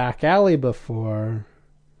in the back alley before,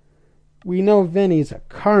 we know Vinny's a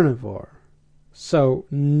carnivore. So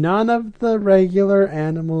none of the regular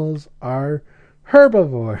animals are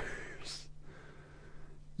herbivores.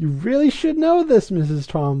 You really should know this, Mrs.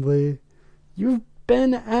 Twombly. You've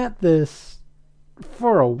been at this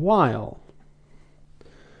for a while.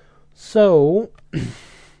 So,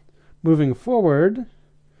 moving forward,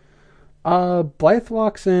 Blythe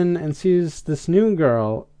walks in and sees this new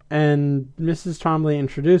girl, and Mrs. Twombly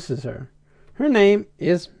introduces her. Her name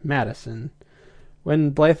is Madison.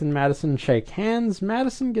 When Blythe and Madison shake hands,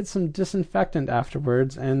 Madison gets some disinfectant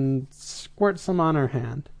afterwards and squirts some on her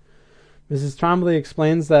hand. Mrs. Twombly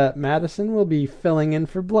explains that Madison will be filling in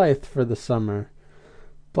for Blythe for the summer.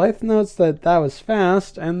 Blythe notes that was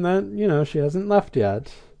fast and that, she hasn't left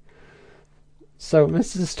yet. So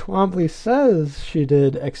Mrs. Twombly says she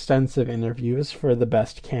did extensive interviews for the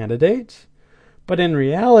best candidate, but in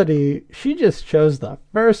reality, she just chose the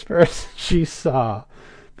first person she saw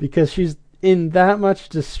because she's in that much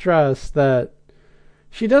distress that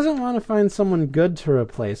she doesn't want to find someone good to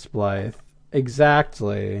replace Blythe.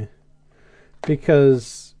 Exactly.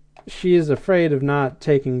 Because she is afraid of not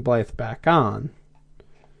taking Blythe back on.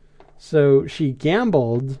 So she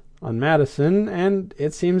gambled on Madison, and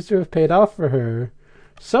it seems to have paid off for her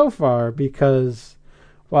so far because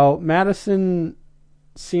while Madison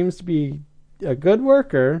seems to be a good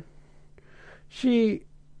worker, she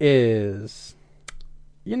is,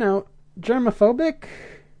 germophobic,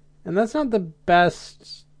 and that's not the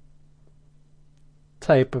best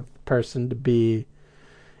type of person to be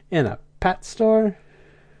in a pet store.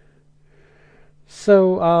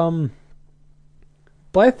 So,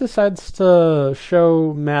 Blythe decides to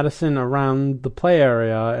show Madison around the play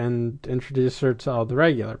area and introduce her to all the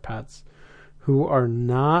regular pets, who are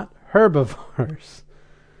not herbivores.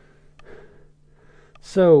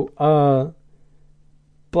 So,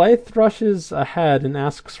 Blythe rushes ahead and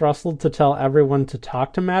asks Russell to tell everyone to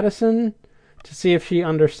talk to Madison to see if she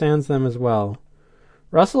understands them as well.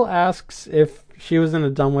 Russell asks if she was in a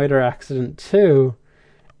dumbwaiter accident too,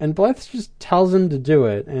 and Blythe just tells him to do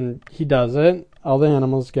it, and he does it. All the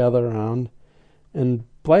animals gather around, and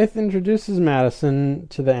Blythe introduces Madison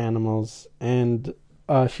to the animals, and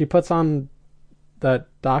she puts on that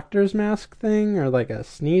doctor's mask thing, or like a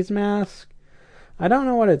sneeze mask. I don't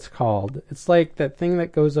know what it's called. It's like that thing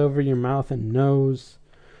that goes over your mouth and nose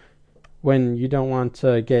when you don't want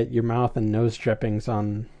to get your mouth and nose drippings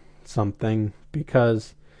on something,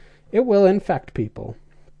 because it will infect people.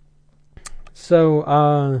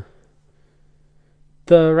 So,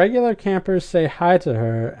 the regular campers say hi to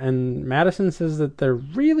her, and Madison says that they're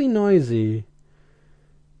really noisy.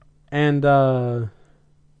 And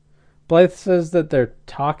Blythe says that they're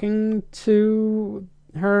talking to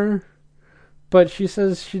her, but she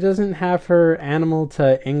says she doesn't have her animal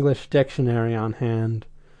to English dictionary on hand.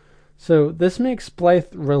 So this makes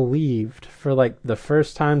Blythe relieved for the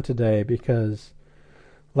first time today, because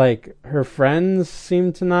her friends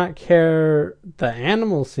seem to not care, the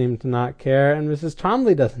animals seem to not care, and Mrs.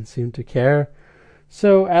 Twombly doesn't seem to care.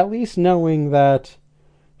 So at least knowing that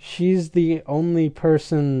she's the only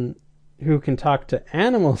person who can talk to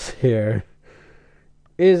animals here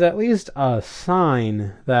is at least a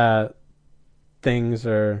sign that things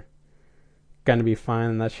are going to be fine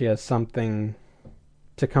and that she has something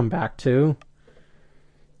to come back to,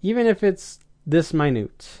 even if it's this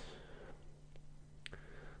minute.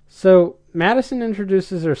 So Madison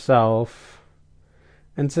introduces herself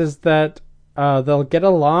and says that they'll get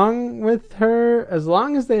along with her as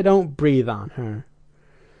long as they don't breathe on her.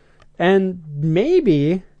 And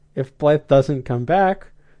maybe, if Blythe doesn't come back,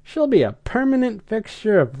 she'll be a permanent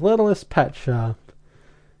fixture of Littlest Pet Shop.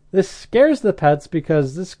 This scares the pets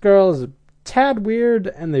because this girl is a tad weird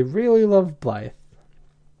and they really love Blythe.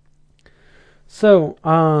 So,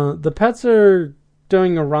 the pets are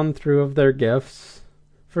doing a run-through of their gifts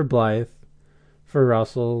for Blythe, for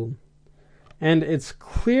Russell, and it's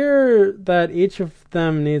clear that each of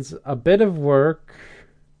them needs a bit of work,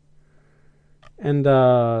 and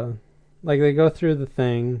they go through the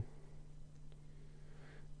thing,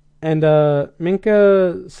 and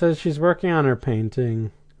Minka says she's working on her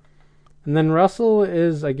painting, and then Russell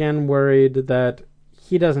is again worried that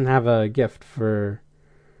he doesn't have a gift for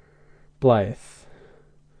Blythe.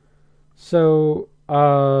 So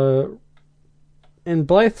in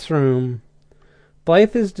Blythe's room,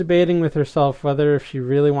 Blythe is debating with herself whether if she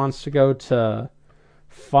really wants to go to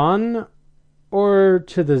Fun or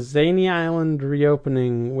to the Zany Island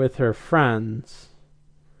reopening with her friends.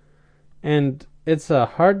 And it's a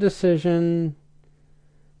hard decision,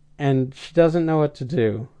 and she doesn't know what to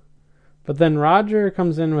do. But then Roger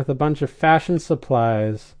comes in with a bunch of fashion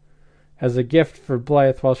supplies as a gift for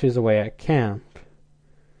Blythe while she's away at camp.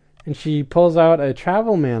 And she pulls out a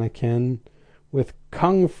travel mannequin with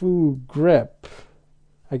kung fu grip,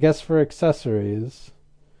 I guess for accessories.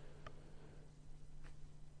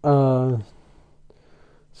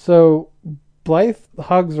 So Blythe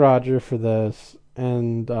hugs Roger for this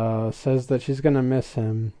and says that she's going to miss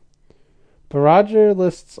him. But Roger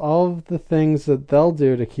lists all of the things that they'll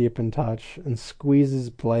do to keep in touch and squeezes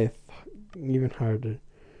Blythe even harder.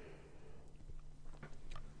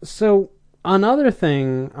 So another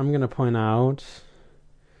thing I'm going to point out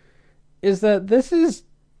is that this is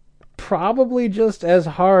probably just as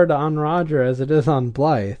hard on Roger as it is on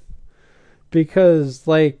Blythe. Because,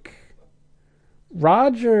 like,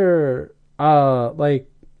 Roger,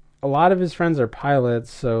 like, a lot of his friends are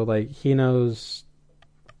pilots, so, like, he knows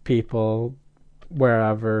people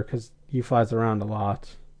wherever because he flies around a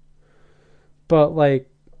lot. But,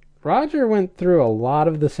 like, Roger went through a lot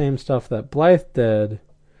of the same stuff that Blythe did,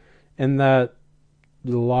 in that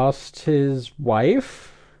lost his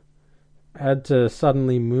wife, had to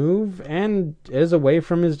suddenly move, and is away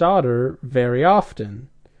from his daughter very often.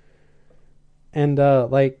 And,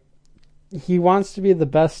 like, he wants to be the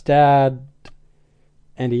best dad,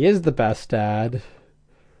 and he is the best dad,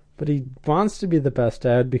 but he wants to be the best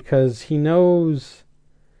dad because he knows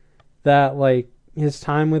that, like, his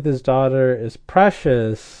time with his daughter is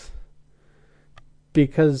precious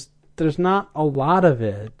because there's not a lot of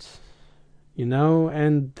it, you know,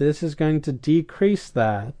 and this is going to decrease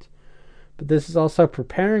that. But this is also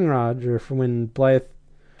preparing Roger for when Blythe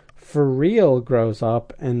for real grows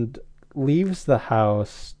up and leaves the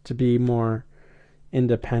house to be more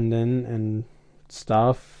independent and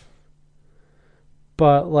stuff.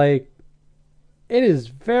 But, like, it is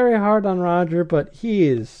very hard on Roger, but he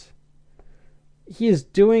is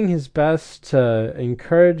doing his best to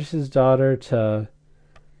encourage his daughter to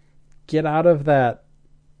get out of that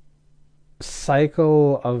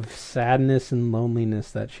cycle of sadness and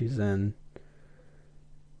loneliness that she's in.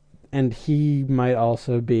 And he might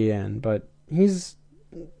also be in, but he's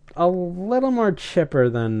a little more chipper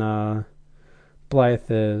than Blythe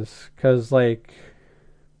is, because, like,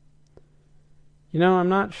 you know, I'm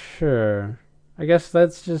not sure. I guess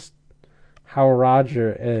that's just how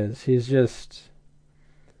Roger is. He's just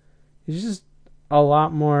a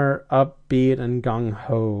lot more upbeat and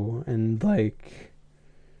gung-ho and, like,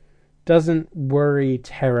 doesn't worry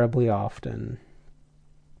terribly often.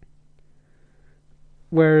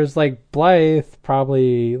 Whereas, like, Blythe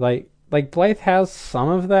probably, like Blythe has some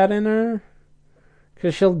of that in her,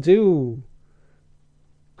 because she'll do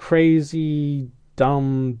crazy,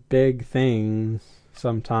 dumb, big things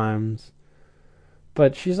sometimes.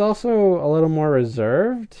 But she's also a little more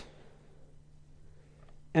reserved.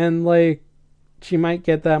 And, like, she might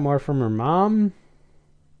get that more from her mom.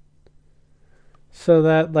 So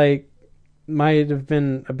that, like, might have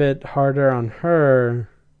been a bit harder on her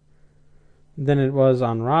than it was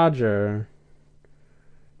on Roger.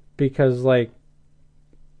 Because, like,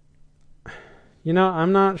 you know,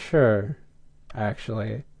 I'm not sure,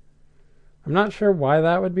 actually. I'm not sure why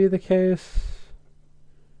that would be the case.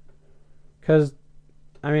 Because,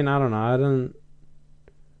 I mean, I don't know.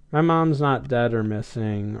 My mom's not dead or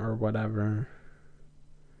missing or whatever.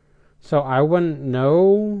 So I wouldn't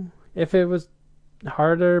know if it was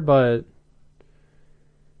harder, but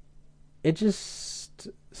it just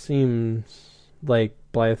seems like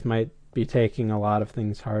Blythe might be taking a lot of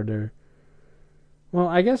things harder. Well,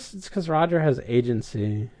 I guess it's because Roger has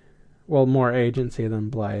agency. Well, more agency than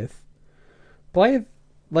Blythe. Blythe,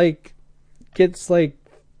 like, gets, like,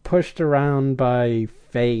 pushed around by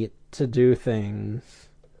fate to do things.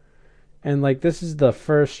 And, like, this is the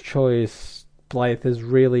first choice Blythe has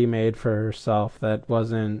really made for herself that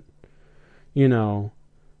wasn't, you know,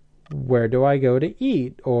 where do I go to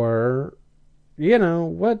eat? Or, you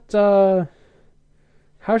know,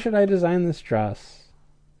 how should I design this dress?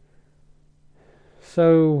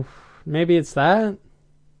 So, maybe it's that?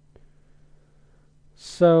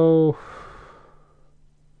 So,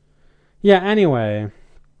 yeah, anyway.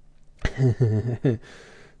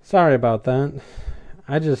 Sorry about that.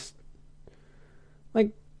 I just,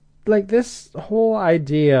 like this whole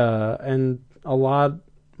idea and a lot,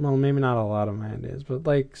 well, maybe not a lot of my ideas, but,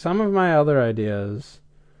 like, some of my other ideas,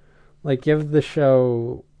 like, give the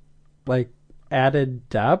show, like, added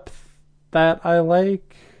depth that I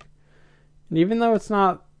like. And even though it's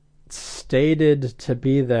not stated to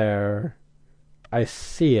be there, I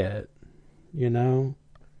see it, you know?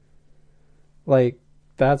 Like,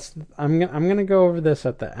 that's... I'm gonna go over this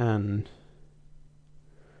at the end.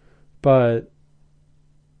 But,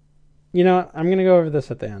 you know what? I'm gonna go over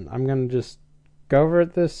this at the end. I'm gonna just go over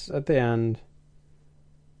this at the end.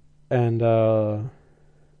 And,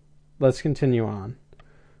 let's continue on.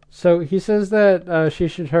 So he says that she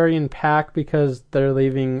should hurry and pack because they're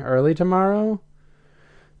leaving early tomorrow.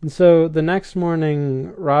 And so the next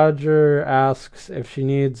morning, Roger asks if she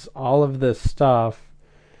needs all of this stuff.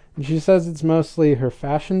 And she says it's mostly her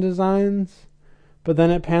fashion designs. But then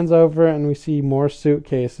it pans over and we see more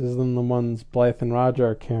suitcases than the ones Blythe and Roger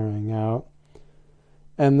are carrying out.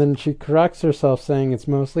 And then she corrects herself, saying it's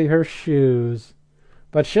mostly her shoes.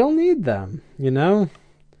 But she'll need them, you know?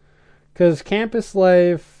 Because campus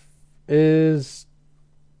life is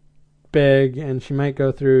big and she might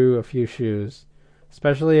go through a few shoes.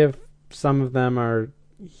 Especially if some of them are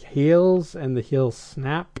heels and the heels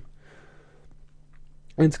snap.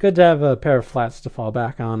 It's good to have a pair of flats to fall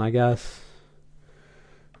back on, I guess.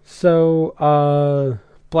 So,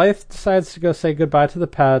 Blythe decides to go say goodbye to the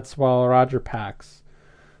pets while Roger packs.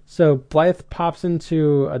 So Blythe pops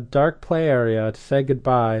into a dark play area to say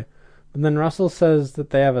goodbye, but then Russell says that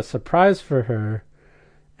they have a surprise for her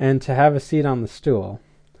and to have a seat on the stool.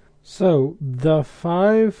 So the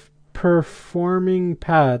 5 performing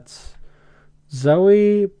pets,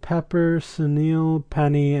 Zoe, Pepper, Sunil,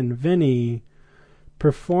 Penny, and Vinny,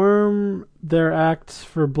 perform their acts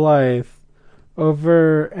for Blythe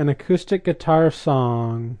over an acoustic guitar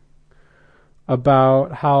song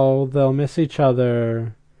about how they'll miss each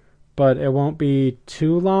other, but it won't be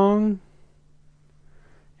too long.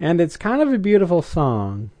 And it's kind of a beautiful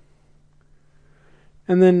song.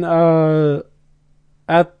 And then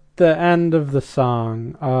at the end of the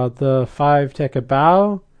song, the 5 take a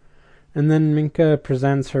bow, and then Minka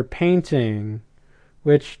presents her painting,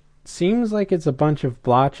 which seems like it's a bunch of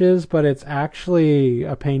blotches, but it's actually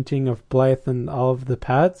a painting of Blythe and all of the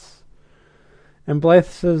pets. And Blythe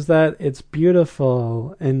says that it's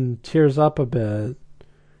beautiful and tears up a bit.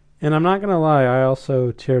 And I'm not going to lie, I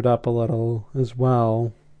also teared up a little as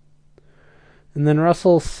well. And then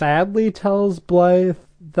Russell sadly tells Blythe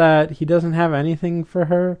that he doesn't have anything for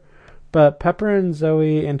her, but Pepper and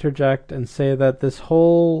Zoe interject and say that this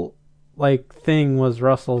whole thing was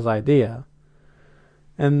Russell's idea.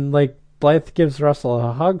 And Blythe gives Russell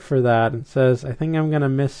a hug for that and says, I think I'm going to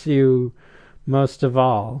miss you most of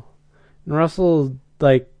all. And Russell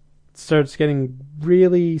starts getting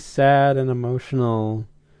really sad and emotional.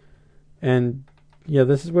 And yeah,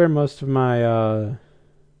 this is where most of my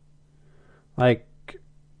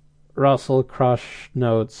Russell crush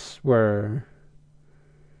notes were.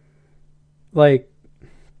 I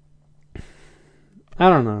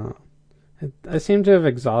don't know. I seem to have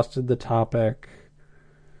exhausted the topic.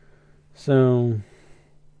 So,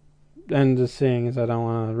 and just seeing as I don't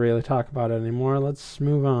want to really talk about it anymore, let's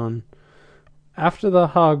move on. After the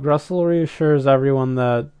hug, Russell reassures everyone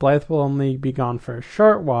that Blythe will only be gone for a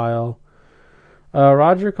short while.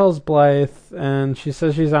 Roger calls Blythe, and she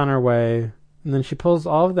says she's on her way. And then she pulls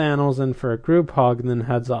all of the animals in for a group hug and then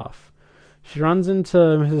heads off. She runs into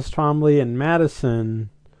Mrs. Twombly and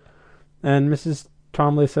Madison, and Mrs.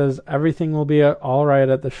 Twombly says everything will be all right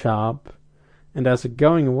at the shop. And as a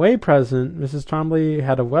going-away present, Mrs. Twombly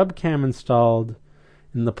had a webcam installed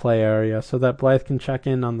in the play area so that Blythe can check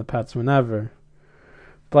in on the pets whenever.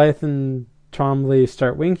 Blythe and Twombly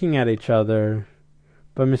start winking at each other,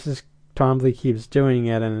 but Mrs. Twombly keeps doing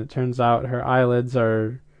it, and it turns out her eyelids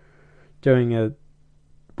are doing it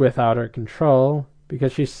without her control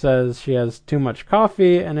because she says she has too much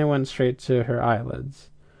coffee and it went straight to her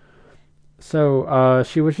eyelids. So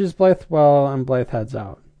she wishes Blythe well, and Blythe heads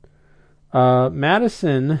out.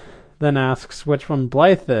 Madison then asks which one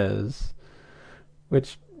Blythe is,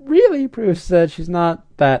 which really proves that she's not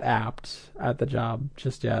that apt at the job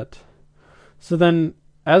just yet. So then,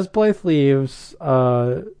 as Blythe leaves,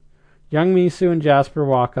 young Misu and Jasper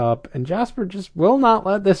walk up, and Jasper just will not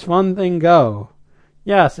let this fun thing go.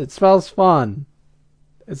 Yes, it spells fun.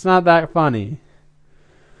 It's not that funny.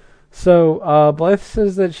 So Blythe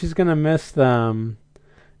says that she's going to miss them,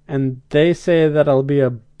 and they say that it'll be a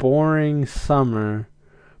boring summer.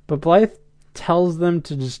 But Blythe tells them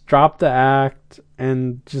to just drop the act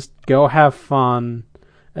and just go have fun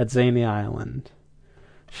at Zany Island.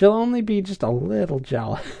 She'll only be just a little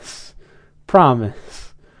jealous.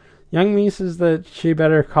 Promise. Young Me says that she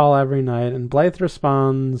better call every night, and Blythe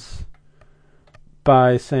responds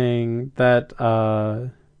by saying that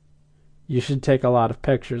you should take a lot of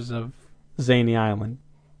pictures of Zany Island.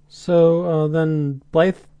 So then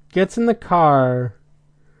Blythe gets in the car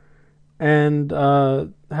and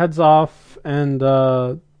heads off and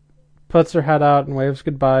puts her head out and waves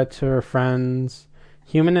goodbye to her friends,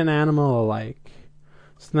 human and animal alike.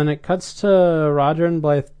 So then it cuts to Roger and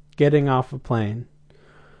Blythe getting off a plane.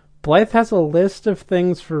 Blythe has a list of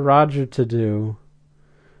things for Roger to do,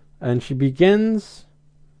 and she begins: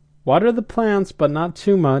 water the plants, but not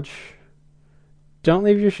too much. Don't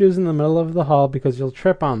leave your shoes in the middle of the hall because you'll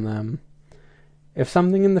trip on them. If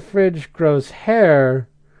something in the fridge grows hair,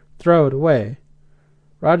 throw it away.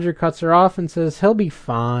 Roger cuts her off and says he'll be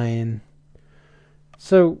fine.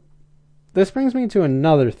 So, this brings me to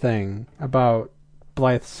another thing about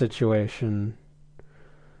Blythe's situation.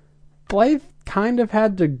 Blythe kind of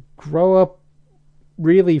had to grow up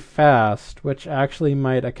really fast, which actually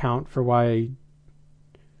might account for why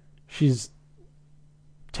she's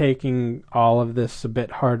taking all of this a bit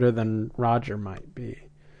harder than Roger might be.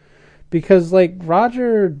 Because, like,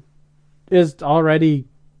 Roger is already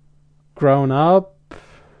grown up,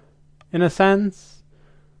 in a sense.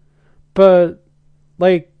 But,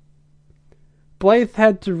 like, Blythe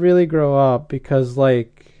had to really grow up because,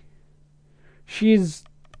 like, she's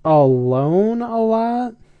alone a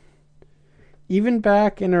lot. Even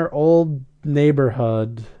back in her old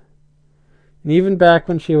neighborhood, and even back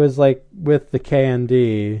when she was, like, with the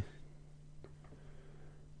KND,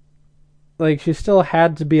 like, she still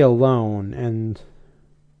had to be alone, and,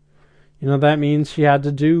 you know, that means she had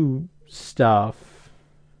to do stuff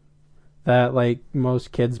that, like,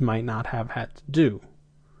 most kids might not have had to do.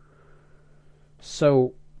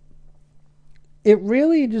 So, it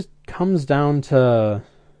really just comes down to,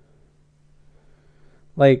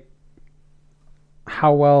 like,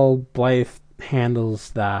 how well Blythe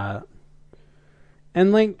handles that.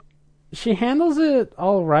 And, like, she handles it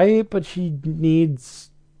all right, but she needs,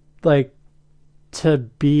 like, to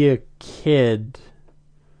be a kid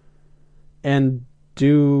and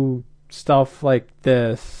do stuff like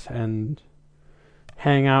this and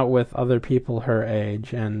hang out with other people her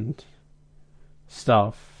age and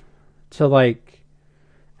stuff to, like,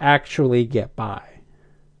 actually get by.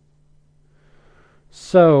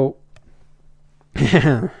 So,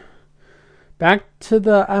 back to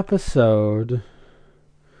the episode.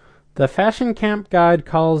 The fashion camp guide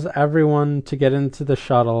calls everyone to get into the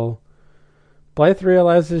shuttle. Blythe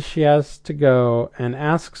realizes she has to go and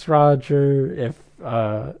asks Roger if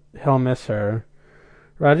he'll miss her.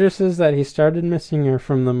 Roger says that he started missing her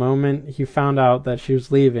from the moment he found out that she was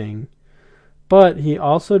leaving. But he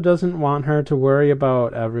also doesn't want her to worry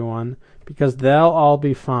about everyone because they'll all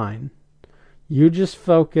be fine. You just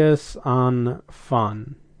focus on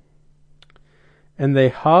fun. And they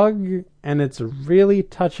hug, and it's a really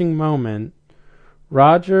touching moment.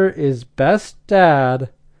 Roger is best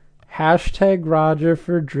dad. Hashtag Roger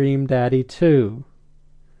for Dream Daddy 2.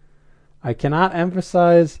 I cannot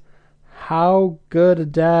emphasize how good a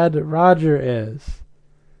dad Roger is.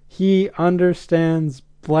 He understands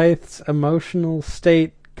Blythe's emotional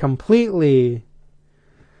state completely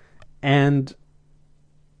and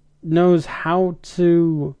knows how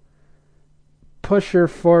to push her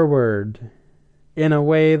forward in a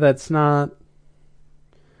way that's not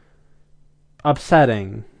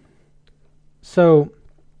upsetting. So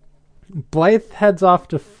Blythe heads off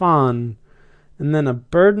to fun, and then a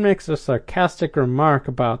bird makes a sarcastic remark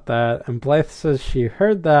about that, and Blythe says she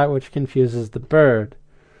heard that, which confuses the bird.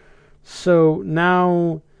 So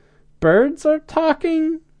now birds are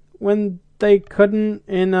talking when they couldn't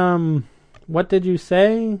in What Did You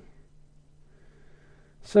Say?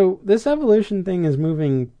 So this evolution thing is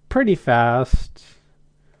moving pretty fast.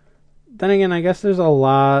 Then again, I guess there's a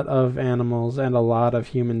lot of animals and a lot of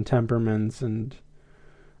human temperaments and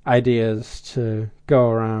ideas to go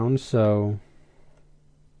around, so,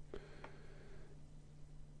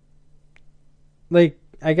 like,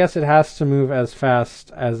 I guess it has to move as fast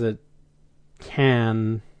as it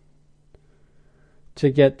can to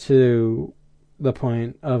get to the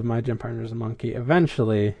point of My Gym Partner's a Monkey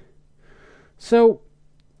eventually. So,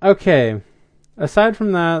 okay, aside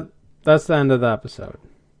from that, that's the end of the episode.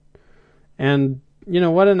 And, you know,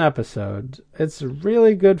 what an episode. It's a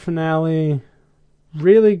really good finale.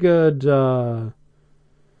 Really good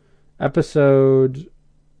episode.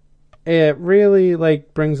 It really,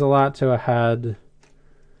 like, brings a lot to a head.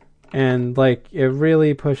 And, like, it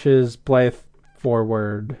really pushes Blythe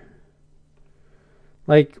forward.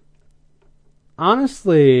 Like,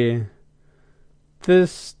 honestly,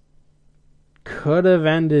 this could have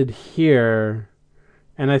ended here.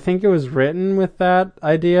 And I think it was written with that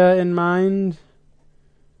idea in mind.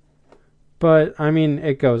 But, I mean,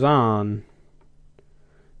 it goes on.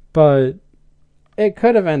 But it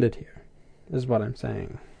could have ended here, is what I'm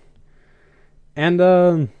saying.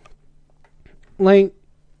 And, like,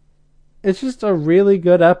 it's just a really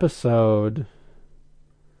good episode.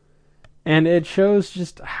 And it shows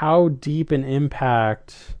just how deep an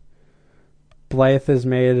impact Blythe has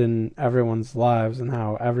made in everyone's lives and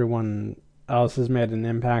how everyone else has made an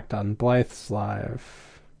impact on Blythe's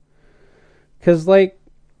life. Because, like,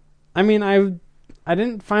 I mean, I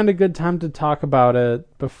didn't find a good time to talk about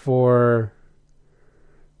it before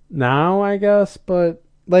now, I guess, but,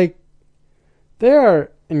 like, they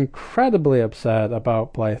are incredibly upset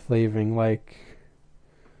about Blythe leaving. Like,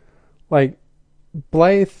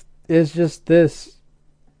 Blythe is just this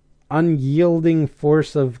unyielding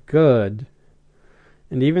force of good.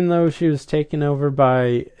 And even though she was taken over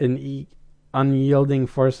by an unyielding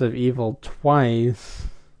force of evil twice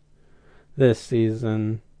this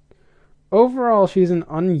season, overall she's an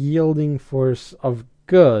unyielding force of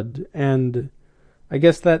good. And I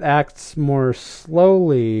guess that acts more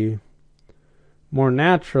slowly, more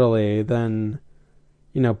naturally than,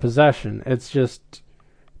 possession. It's just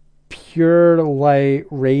pure light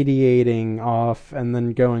radiating off and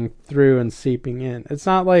then going through and seeping in. It's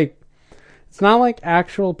not like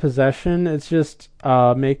actual possession. It's just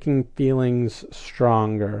making feelings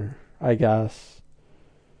stronger, I guess.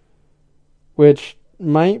 Which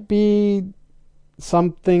might be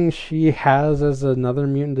something she has as another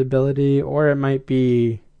mutant ability, or it might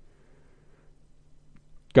be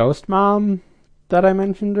Ghost Mom that I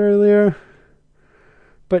mentioned earlier.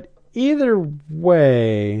 But either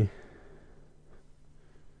way,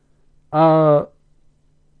 that's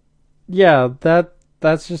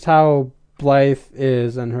just how Blythe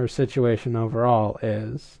is and her situation overall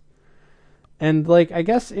is. And, like, I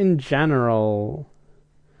guess in general,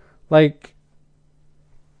 like,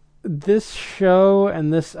 this show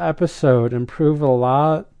and this episode improve a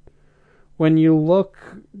lot when you look,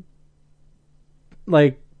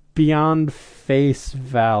 like, beyond face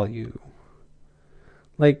value.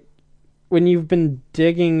 Like, when you've been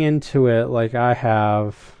digging into it like I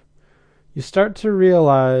have, you start to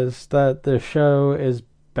realize that the show is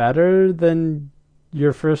better than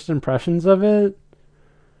your first impressions of it.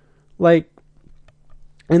 Like,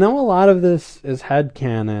 I know a lot of this is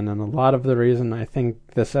headcanon, and a lot of the reason I think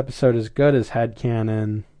this episode is good is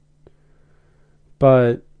headcanon.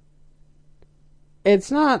 But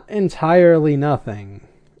it's not entirely nothing,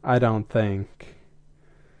 I don't think.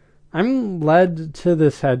 I'm led to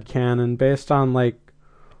this headcanon based on, like,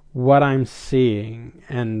 what I'm seeing.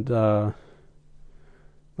 And,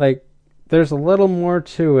 like, there's a little more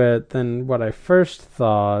to it than what I first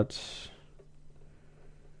thought.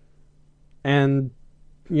 And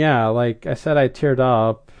yeah, like I said, I teared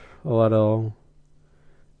up a little.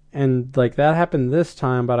 And, like, that happened this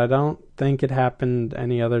time, but I don't think it happened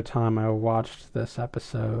any other time I watched this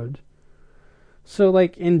episode. So,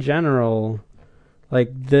 like, in general, like,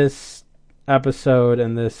 this episode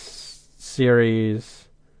and this series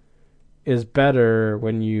is better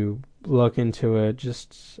when you look into it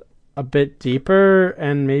just a bit deeper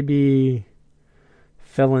and maybe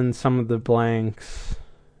fill in some of the blanks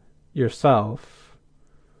yourself.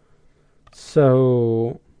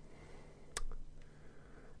 So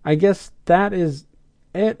I guess that is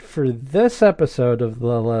it for this episode of the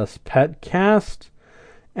Lilith's Petcast.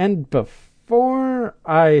 And before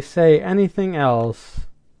I say anything else,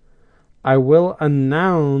 I will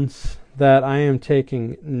announce that I am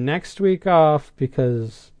taking next week off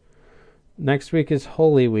because next week is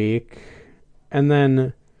Holy Week. And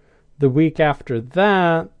then the week after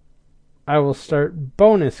that, I will start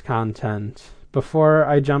bonus content before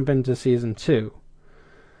I jump into season 2.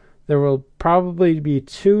 There will probably be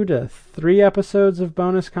 2 to 3 episodes of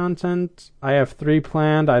bonus content. I have 3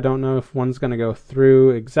 planned. I don't know if one's going to go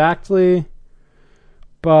through exactly.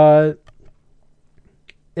 But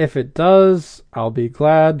if it does, I'll be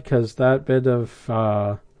glad, because that bit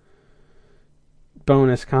of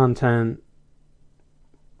bonus content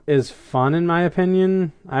is fun in my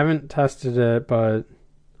opinion. I haven't tested it, but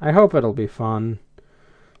I hope it'll be fun.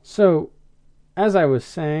 So, as I was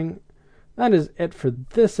saying, that is it for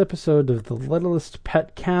this episode of the Littlest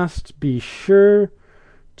Petcast. Be sure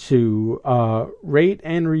to rate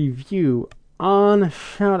and review on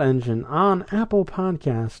Shout Engine, on Apple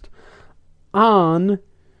Podcast, on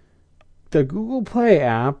the Google Play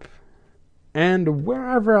app, and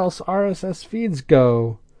wherever else RSS feeds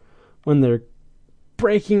go when they're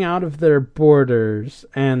breaking out of their borders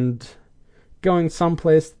and going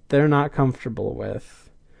someplace they're not comfortable with.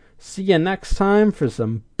 See you next time for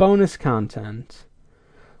some bonus content.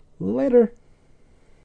 Later.